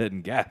his bald head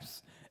and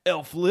gasps,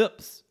 "Elf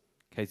lips."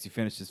 Casey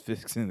finishes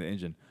fixing the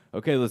engine.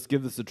 "Okay, let's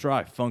give this a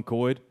try,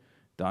 Funkoid."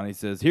 Donnie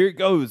says, "Here it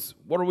goes.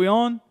 What are we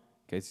on?"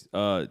 Casey,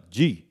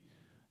 G.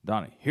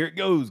 Donnie, "Here it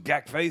goes,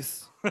 Gack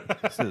Face."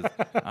 He says,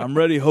 "I'm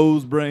ready,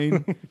 hose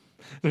brain."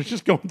 They're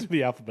just going through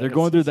the alphabet. They're It's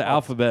going through the awesome.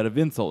 alphabet of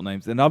insult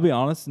names. And I'll be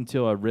honest,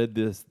 until I read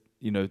this,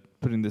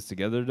 putting this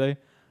together today,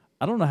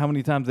 I don't know how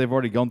many times they've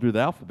already gone through the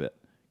alphabet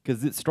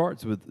because it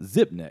starts with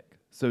Zipnik.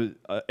 So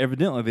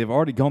evidently they've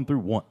already gone through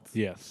once.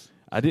 Yes.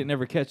 I didn't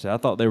ever catch that. I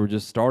thought they were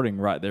just starting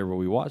right there where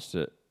we watched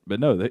it. But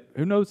no,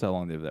 who knows how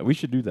long they've done that. We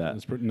should do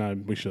that. No,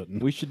 we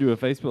shouldn't. We should do a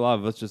Facebook Live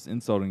of us just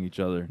insulting each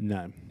other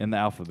No. in the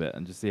alphabet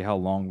and just see how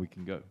long we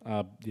can go.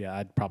 Yeah,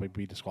 I'd probably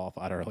be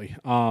disqualified early.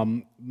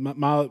 One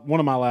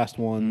of my last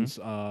ones,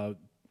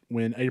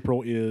 when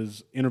April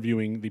is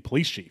interviewing the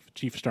police chief,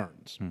 Chief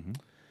Stearns,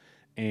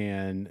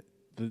 and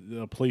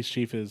the police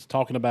chief is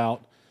talking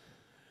about.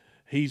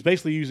 He's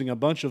basically using a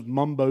bunch of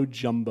mumbo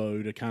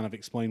jumbo to kind of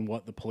explain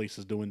what the police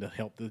is doing to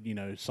help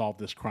solve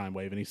this crime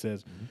wave. And he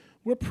says,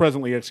 "We're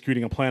presently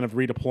executing a plan of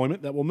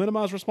redeployment that will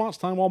minimize response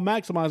time while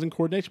maximizing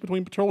coordination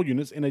between patrol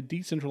units in a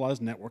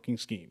decentralized networking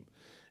scheme."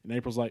 And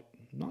April's like,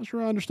 "Not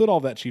sure I understood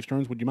all that, Chief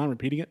Stearns. Would you mind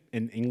repeating it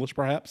in English,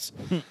 perhaps?"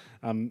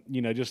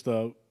 Just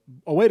a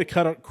way to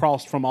cut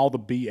across from all the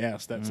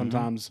BS that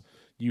sometimes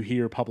you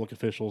hear public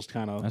officials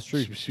kind of. That's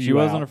true. She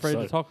wasn't afraid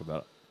to talk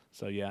about it.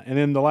 So, yeah. And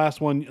then the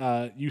last one,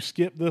 you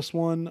skip this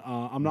one.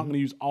 I'm not going to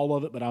use all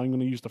of it, but I'm going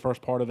to use the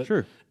first part of it.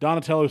 Sure.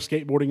 Donatello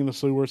skateboarding in the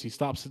sewers. He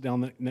stops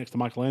down next to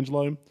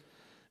Michelangelo.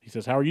 He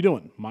says, "How are you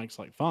doing?" Mike's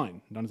like,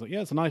 "Fine." Donnie's like, "Yeah,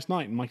 it's a nice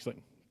night." And Mike's like,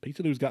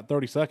 "Pizza Dude's got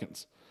 30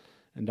 seconds.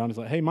 And Donnie's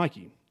like, "Hey,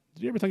 Mikey,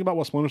 did you ever think about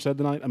what Splinter said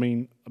tonight? I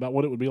mean, about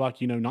what it would be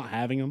like, not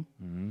having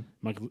him?"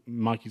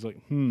 Mikey's like,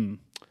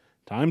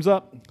 "Time's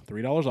up.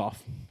 $3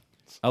 off."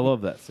 I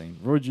love that scene.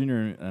 Roy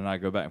Jr. and I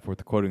go back and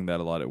forth quoting that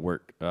a lot at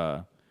work.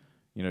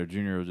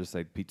 Junior will just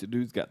say, "Pizza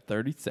Dude's got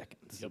 30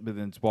 seconds," but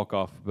then just walk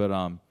off. But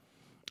I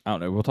don't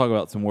know. We'll talk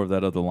about some more of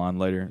that other line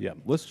later. Yeah.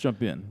 Let's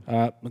jump in.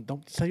 But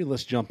don't say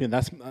let's jump in.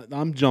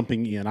 I'm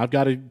jumping in. I've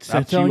got to set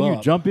I'm telling you,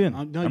 up. jump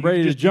in. No, I'm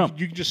ready to jump.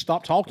 You can just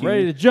stop talking.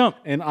 Ready to jump.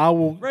 And I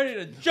will. Ready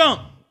to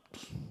jump.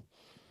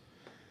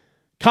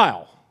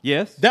 Kyle,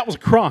 Yes. that was a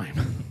crime.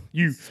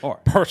 You Sorry.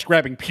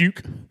 purse-grabbing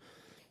puke.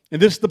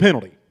 And this is the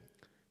penalty.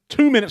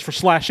 2 minutes for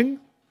slashing,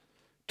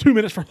 2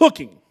 minutes for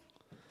hooking.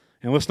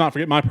 And let's not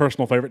forget my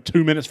personal favorite,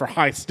 2 minutes for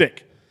high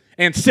stick.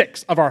 And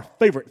 6 of our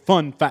favorite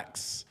fun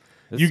facts.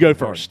 You go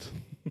first.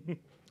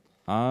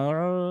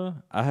 I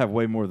have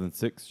way more than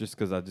 6 just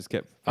because I just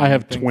kept. I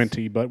have finding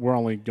 20, but we're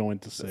only going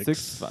to 6.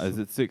 6. Is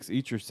it 6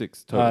 each or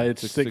 6 total?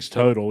 It's six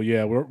total.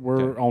 Yeah,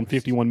 we're on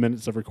 51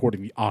 minutes of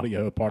recording the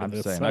audio part I'm of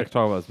this. saying so- I could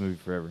talk about this movie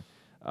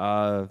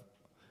forever.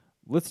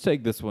 Let's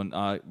take this one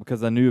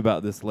because I knew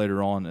about this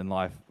later on in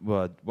life.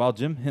 While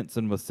Jim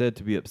Henson was said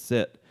to be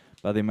upset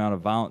by the amount of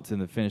violence in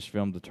the finished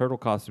film, the turtle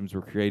costumes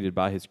were created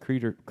by his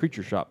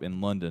creature shop in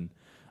London.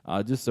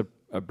 Just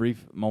a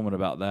brief moment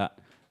about that.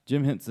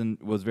 Jim Henson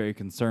was very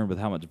concerned with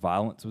how much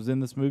violence was in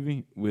this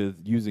movie with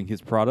using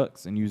his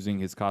products and using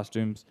his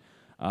costumes.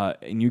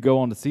 And you go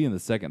on to see in the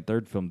second,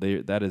 third film,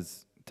 that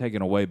is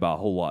taken away by a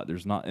whole lot.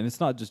 There's not, and it's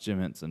not just Jim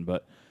Henson,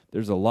 but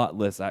there's a lot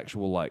less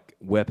actual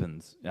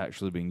weapons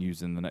actually being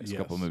used in the next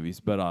couple of movies.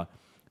 But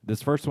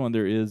this first one,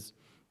 there is.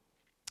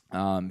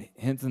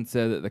 Henson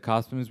said that the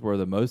costumes were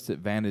the most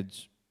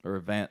advanced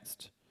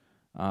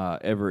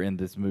ever in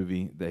this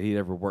movie that he'd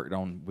ever worked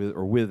on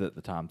with at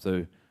the time.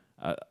 So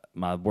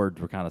my words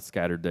were kind of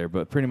scattered there,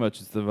 but pretty much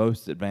it's the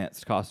most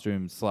advanced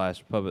costumes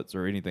 / puppets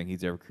or anything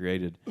he's ever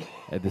created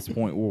at this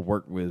point or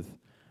worked with.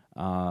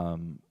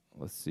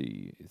 Let's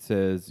see. It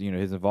says,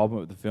 his involvement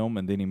with the film,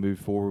 and then he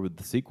moved forward with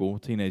the sequel,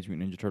 Teenage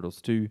Mutant Ninja Turtles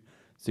 2,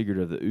 Secret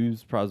of the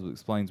Ooze, probably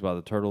explains why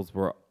the turtles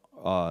were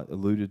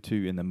alluded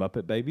to in the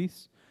Muppet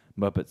Babies,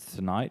 Muppets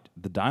Tonight,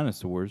 The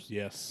Dinosaurs,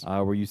 Yes.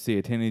 where you see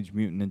a Teenage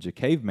Mutant Ninja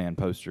Caveman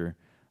poster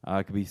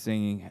could be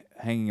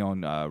hanging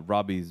on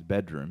Robbie's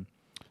bedroom.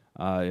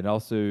 It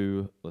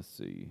also, let's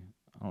see,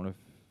 I don't know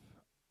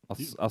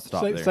if I'll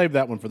stop there. Save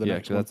that one for the Yeah,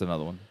 next 'cause one. that's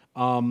another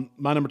one.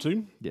 My number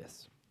 2.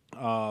 Yes.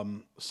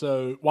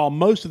 So while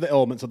most of the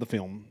elements of the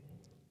film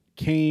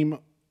came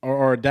or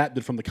are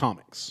adapted from the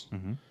comics,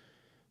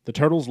 the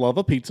turtles love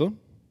a pizza.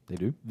 They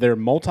do. They're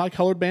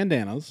multicolored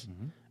bandanas.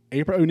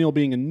 April O'Neil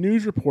being a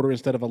news reporter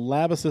instead of a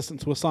lab assistant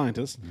to a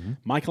scientist.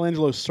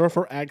 Michelangelo's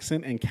surfer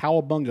accent and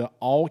cowabunga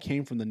all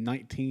came from the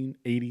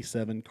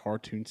 1987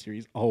 cartoon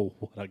series. Oh,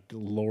 what a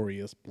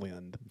glorious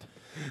blend.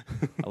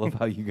 I love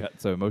how you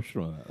got so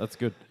emotional in that. That's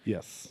good.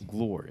 Yes.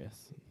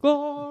 Glorious.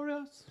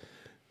 Glorious.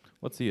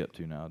 What's he up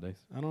to nowadays?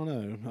 I don't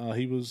know.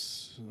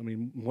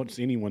 What's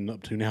anyone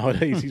up to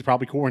nowadays? He's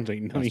probably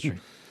quarantined. That's true.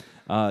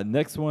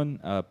 Next one,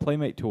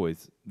 Playmate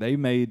Toys. They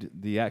made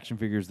the action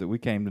figures that we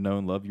came to know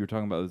and love. You were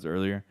talking about those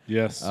earlier.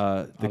 Yes.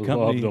 The I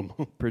company loved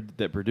them.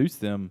 that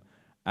produced them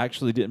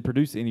actually didn't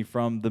produce any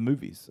from the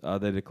movies.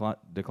 They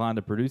declined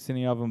to produce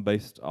any of them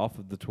based off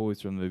of the toys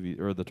from the movie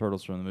or the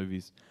turtles from the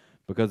movies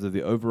because of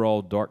the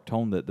overall dark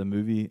tone that the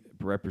movie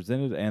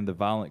represented and the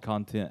violent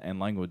content and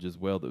language as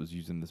well that was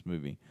used in this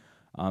movie.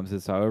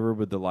 Says, however,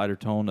 with the lighter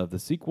tone of the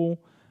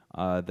sequel,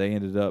 they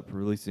ended up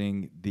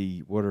releasing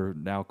what are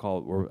now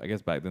called, or I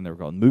guess back then they were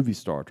called Movie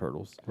Star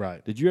Turtles.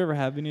 Right. Did you ever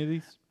have any of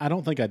these? I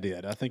don't think I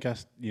did. I think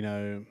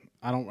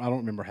I don't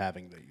remember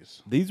having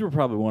these. These were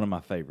probably one of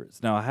my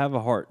favorites. Now I have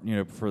a heart,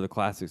 for the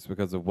classics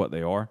because of what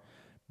they are,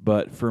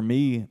 but for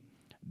me,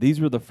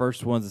 these were the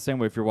first ones. The same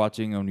way if you're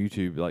watching on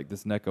YouTube, like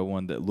this NECA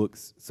one that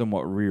looks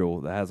somewhat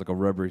real, that has like a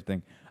rubbery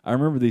thing. I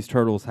remember these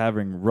turtles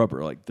having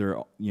rubber, like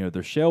their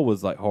shell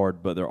was like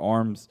hard, but their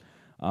arms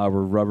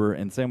were rubber.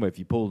 And same way, if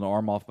you pulled an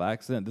arm off by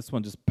accident, this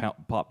one just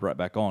popped right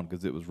back on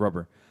because it was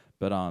rubber.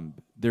 But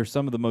they're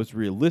some of the most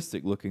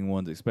realistic looking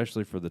ones,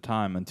 especially for the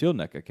time until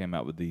NECA came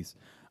out with these.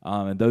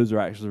 And those are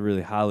actually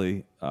really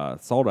highly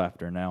sought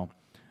after now.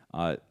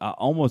 I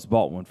almost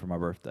bought one for my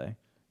birthday.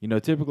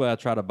 Typically I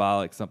try to buy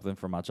like something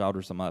for my child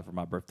or something like that for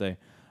my birthday.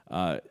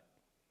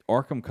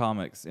 Arkham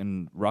Comics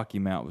in Rocky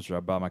Mount, which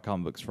I buy my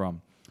comic books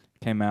from,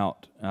 came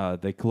out.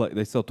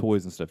 They sell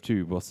toys and stuff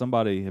too. Well,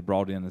 somebody had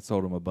brought in and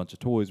sold them a bunch of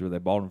toys, or they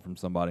bought them from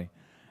somebody.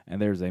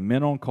 And there's a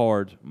mint on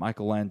card,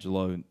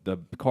 Michelangelo. The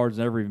card's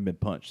never even been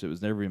punched. It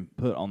was never even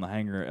put on the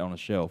hanger on a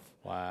shelf.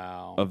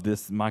 Wow. Of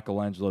this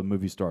Michelangelo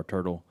movie star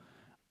turtle.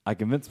 I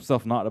convinced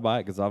myself not to buy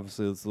it because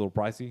obviously it's a little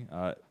pricey,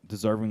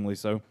 deservingly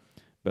so.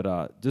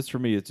 But just for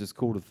me, it's just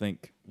cool to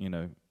think,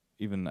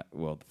 even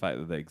the fact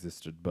that they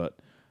existed, but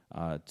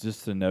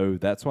just to know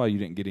that's why you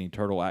didn't get any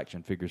turtle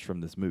action figures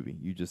from this movie.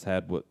 You just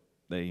had what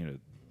they,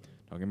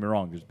 don't get me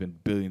wrong, there's been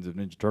billions of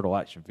Ninja Turtle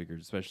action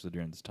figures, especially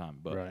during this time.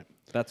 But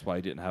that's why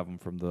you didn't have them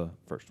from the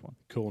first one.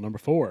 Cool. Number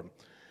 4.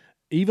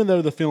 Even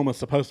though the film was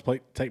supposed to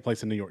take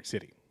place in New York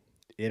City,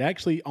 it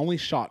actually only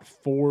shot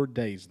 4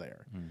 days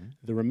there. Mm-hmm.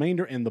 The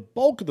remainder and the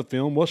bulk of the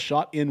film was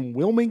shot in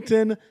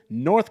Wilmington,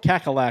 North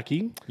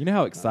Kakalaki. You know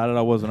how excited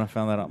I was when I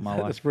found that out in my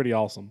life? That's pretty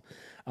awesome.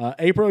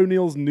 April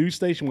O'Neil's news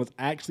station was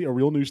actually a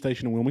real news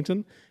station in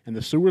Wilmington, and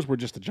the sewers were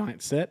just a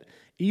giant set.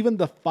 Even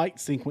the fight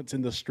sequence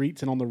in the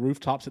streets and on the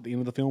rooftops at the end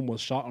of the film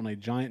was shot on a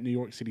giant New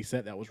York City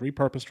set that was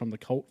repurposed from the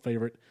cult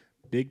favorite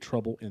Big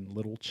Trouble in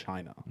Little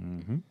China.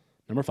 Mm-hmm.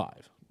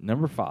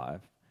 Number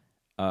 5.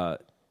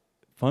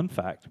 Fun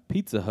fact,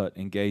 Pizza Hut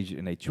engaged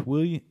in a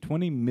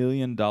 $20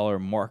 million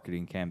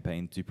marketing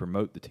campaign to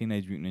promote the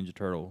Teenage Mutant Ninja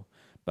Turtle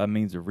by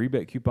means of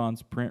rebate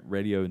coupons, print,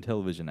 radio, and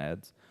television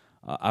ads.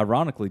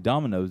 Ironically,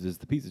 Domino's is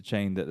the pizza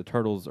chain that the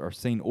Turtles are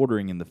seen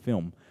ordering in the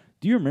film.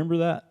 Do you remember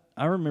that?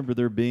 I remember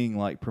there being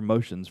like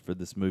promotions for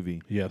this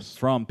movie. Yes.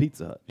 From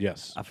Pizza Hut.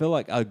 Yes. I feel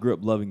like I grew up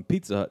loving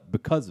Pizza Hut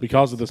because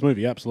of this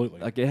movie, absolutely.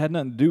 Like it had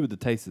nothing to do with the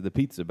taste of the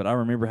pizza, but I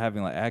remember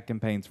having like ad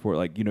campaigns for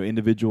like,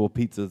 individual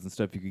pizzas and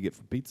stuff you could get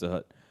from Pizza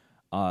Hut.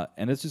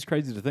 And it's just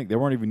crazy to think they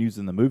weren't even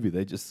using the movie.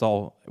 They just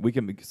saw we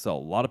can sell a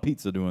lot of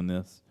pizza doing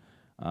this.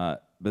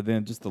 But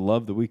then just the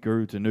love that we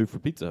grew to know for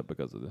Pizza Hut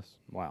because of this.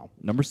 Wow.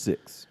 Number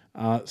 6.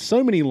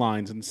 So many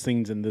lines and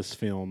scenes in this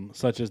film,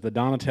 such as the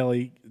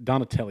Donatello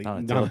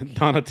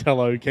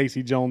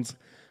Casey Jones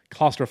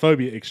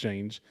claustrophobia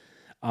exchange,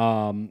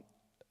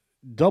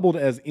 doubled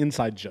as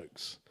inside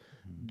jokes.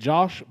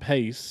 Josh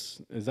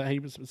Pace, is that how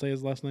you would say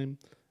his last name?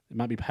 It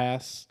might be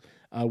Pass.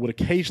 Would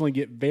occasionally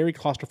get very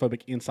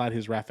claustrophobic inside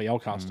his Raphael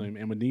costume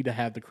and would need to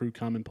have the crew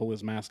come and pull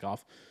his mask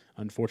off.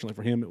 Unfortunately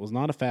for him, it was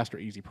not a fast or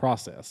easy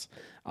process.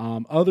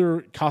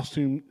 Other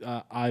costume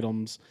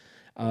items,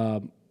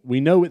 we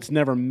know it's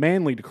never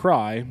manly to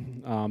cry.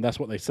 That's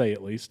what they say,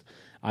 at least.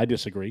 I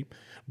disagree.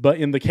 But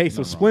in the case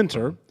of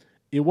Splinter,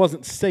 it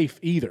wasn't safe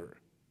either,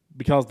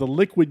 because the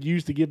liquid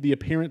used to give the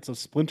appearance of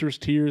Splinter's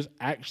tears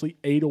actually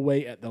ate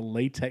away at the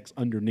latex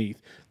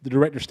underneath. The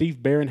director,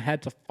 Steve Barron,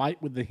 had to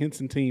fight with the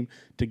Henson team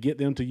to get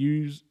them to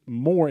use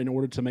more in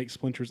order to make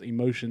Splinter's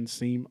emotions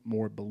seem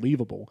more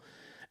believable.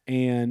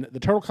 And the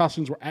turtle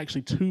costumes were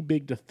actually too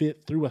big to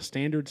fit through a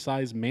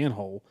standard-sized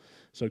manhole,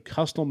 so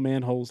custom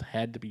manholes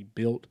had to be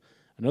built.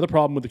 Another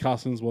problem with the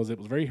costumes was it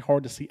was very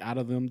hard to see out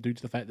of them due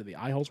to the fact that the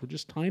eye holes were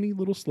just tiny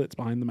little slits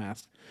behind the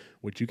mask,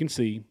 which you can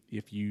see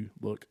if you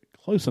look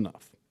close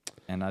enough.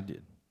 And I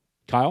did.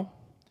 Kyle?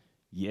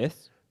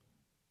 Yes?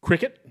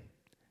 Cricket?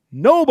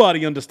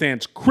 Nobody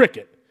understands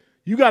cricket.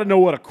 You got to know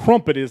what a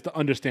crumpet is to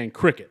understand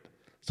cricket.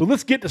 So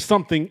let's get to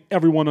something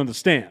everyone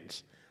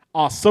understands.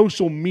 Our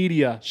social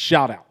media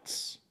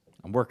shout-outs.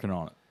 I'm working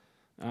on it.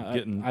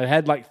 I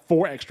had like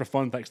 4 extra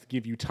fun facts to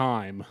give you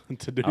time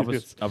to do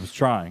this. I was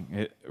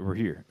trying. We're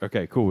here.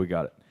 Okay, cool. We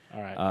got it.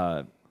 All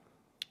right.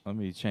 Let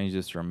me change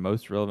this from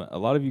most relevant. A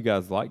lot of you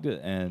guys liked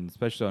it, and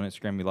especially on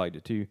Instagram, you liked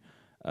it too.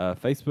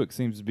 Facebook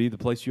seems to be the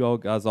place you all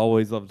guys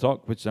always love to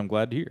talk, which I'm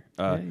glad to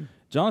hear.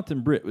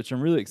 Jonathan Britt, which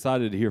I'm really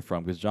excited to hear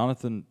from, because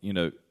Jonathan,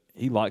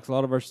 he likes a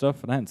lot of our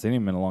stuff, and I hadn't seen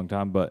him in a long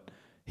time, but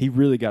he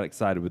really got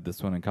excited with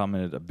this one and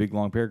commented a big,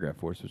 long paragraph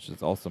for us, which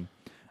is awesome.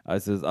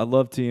 It says, I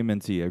love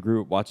TMNT. I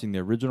grew up watching the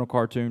original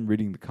cartoon,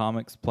 reading the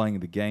comics, playing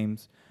the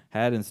games,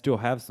 had and still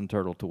have some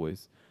turtle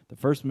toys. The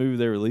first movie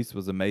they released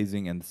was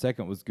amazing, and the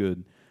second was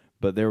good,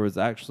 but there was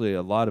actually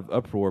a lot of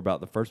uproar about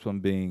the first one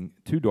being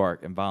too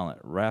dark and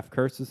violent. Raph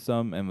curses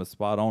some and was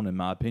spot on, in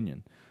my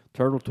opinion.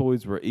 Turtle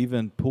toys were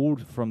even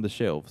pulled from the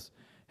shelves.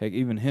 Heck,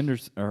 even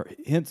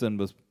Henson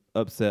was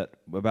upset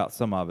about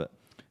some of it.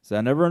 So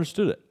I never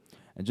understood it.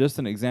 And just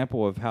an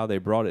example of how they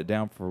brought it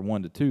down from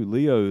 1 to 2,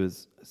 Leo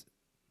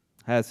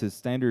has his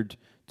standard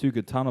 2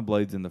 katana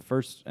blades in the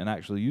first and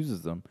actually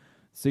uses them.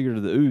 Secret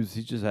of the Ooze,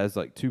 he just has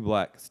like 2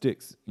 black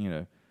sticks.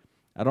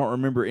 I don't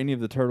remember any of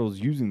the turtles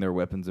using their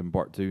weapons in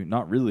part 2.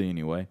 Not really,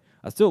 anyway.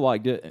 I still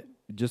liked it.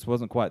 It just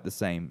wasn't quite the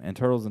same. And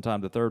Turtles in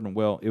Time, the third one,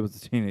 well, it was a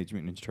Teenage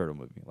Mutant Ninja Turtle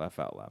movie. Laugh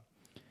out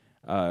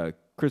loud.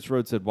 Chris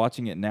Rhodes said,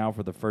 watching it now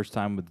for the first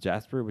time with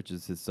Jasper, which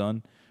is his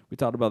son. We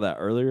talked about that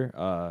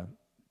earlier.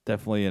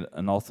 Definitely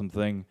an awesome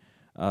thing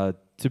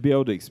to be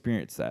able to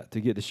experience that,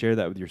 to get to share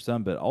that with your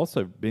son, but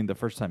also being the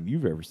first time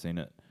you've ever seen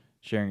it,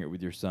 sharing it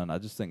with your son. I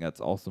just think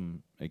that's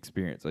awesome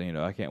experience.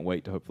 I can't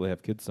wait to hopefully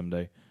have kids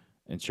someday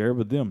and share it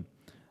with them.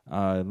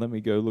 Let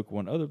me go look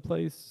one other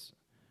place.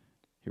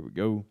 Here we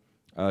go.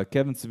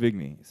 Kevin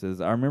Savigny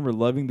says, I remember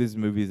loving these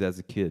movies as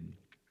a kid.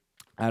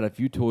 I had a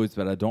few toys,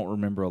 but I don't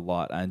remember a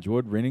lot. I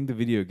enjoyed renting the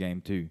video game,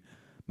 too.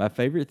 My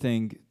favorite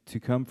thing to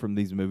come from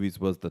these movies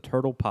was the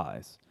turtle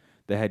pies.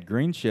 They had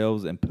green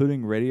shells and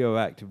pudding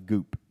radioactive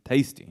goop.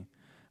 Tasty.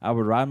 I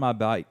would ride my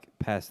bike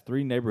past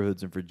 3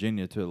 neighborhoods in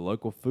Virginia to a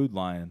local Food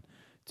Lion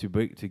to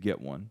get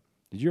one.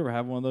 Did you ever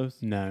have one of those?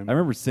 No. I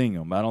remember seeing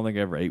them, but I don't think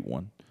I ever ate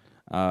one.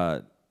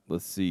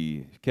 Let's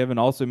see. Kevin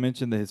also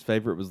mentioned that his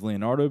favorite was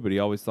Leonardo, but he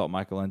always thought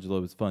Michelangelo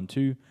was fun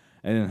too.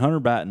 And then Hunter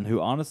Batten, who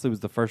honestly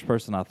was the first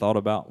person I thought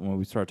about when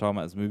we started talking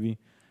about this movie,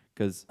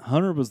 because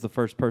Hunter was the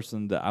first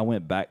person that I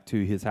went back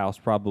to his house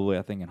probably,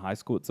 I think, in high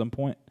school at some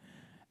point.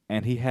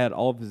 And he had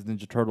all of his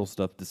Ninja Turtle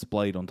stuff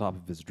displayed on top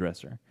of his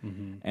dresser.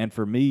 Mm-hmm. And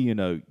for me, you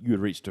had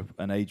reached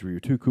an age where you're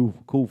too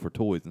cool for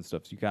toys and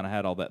stuff, so you kind of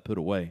had all that put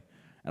away.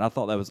 And I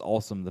thought that was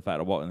awesome, the fact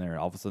I walked in there, and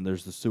all of a sudden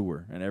there's the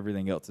sewer, and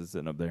everything else is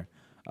sitting up there.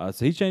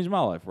 So he changed my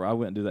life where I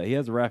went and do that. He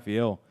has a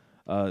Raphael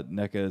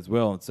NECA as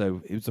well, and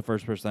so he was the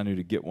first person I knew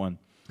to get one.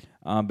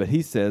 But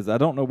he says, I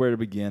don't know where to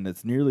begin.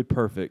 It's nearly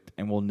perfect,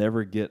 and we'll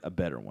never get a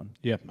better one.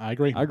 Yeah, I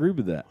agree. I agree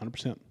with that.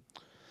 100%.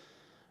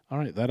 All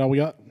right, that all we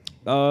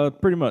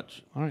got? Pretty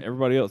much. All right.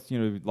 Everybody else,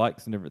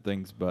 likes and different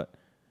things, but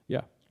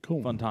yeah.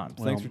 Cool. Fun times.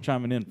 Well, Thanks for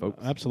chiming in,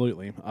 folks.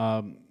 Absolutely.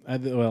 All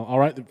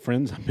right,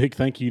 friends. A big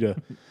thank you to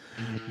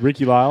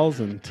Ricky Lyles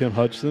and Tim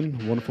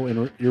Hudson, wonderful,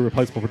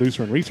 irreplaceable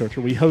producer and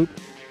researcher. We hope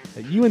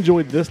that you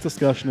enjoyed this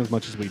discussion as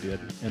much as we did,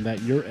 and that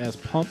you're as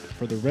pumped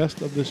for the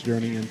rest of this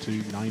journey into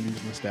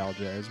 90s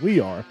nostalgia as we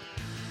are.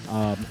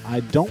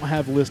 I don't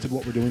have listed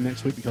what we're doing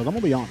next week because I'm going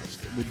to be honest.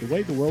 With the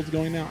way the world's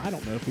going now, I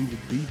don't know if we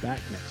would be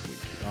back next week.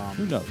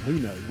 Who knows?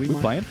 We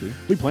plan to.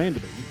 We plan to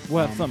be.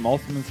 We'll have something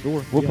awesome in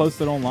store. We'll post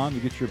it online to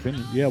get your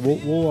opinion. Yeah, we'll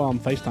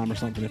FaceTime or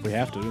something if we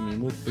have to. I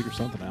mean, we'll figure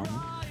something out.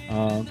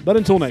 But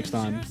until next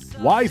time,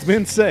 wise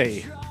men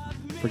say,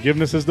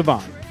 forgiveness is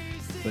divine,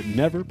 but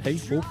never pay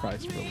full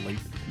price for a late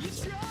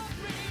pizza.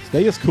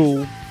 Stay as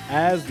cool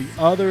as the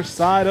other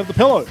side of the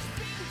pillow.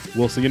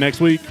 We'll see you next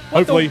week.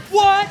 Hopefully.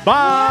 What?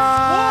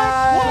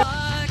 Bye.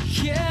 What?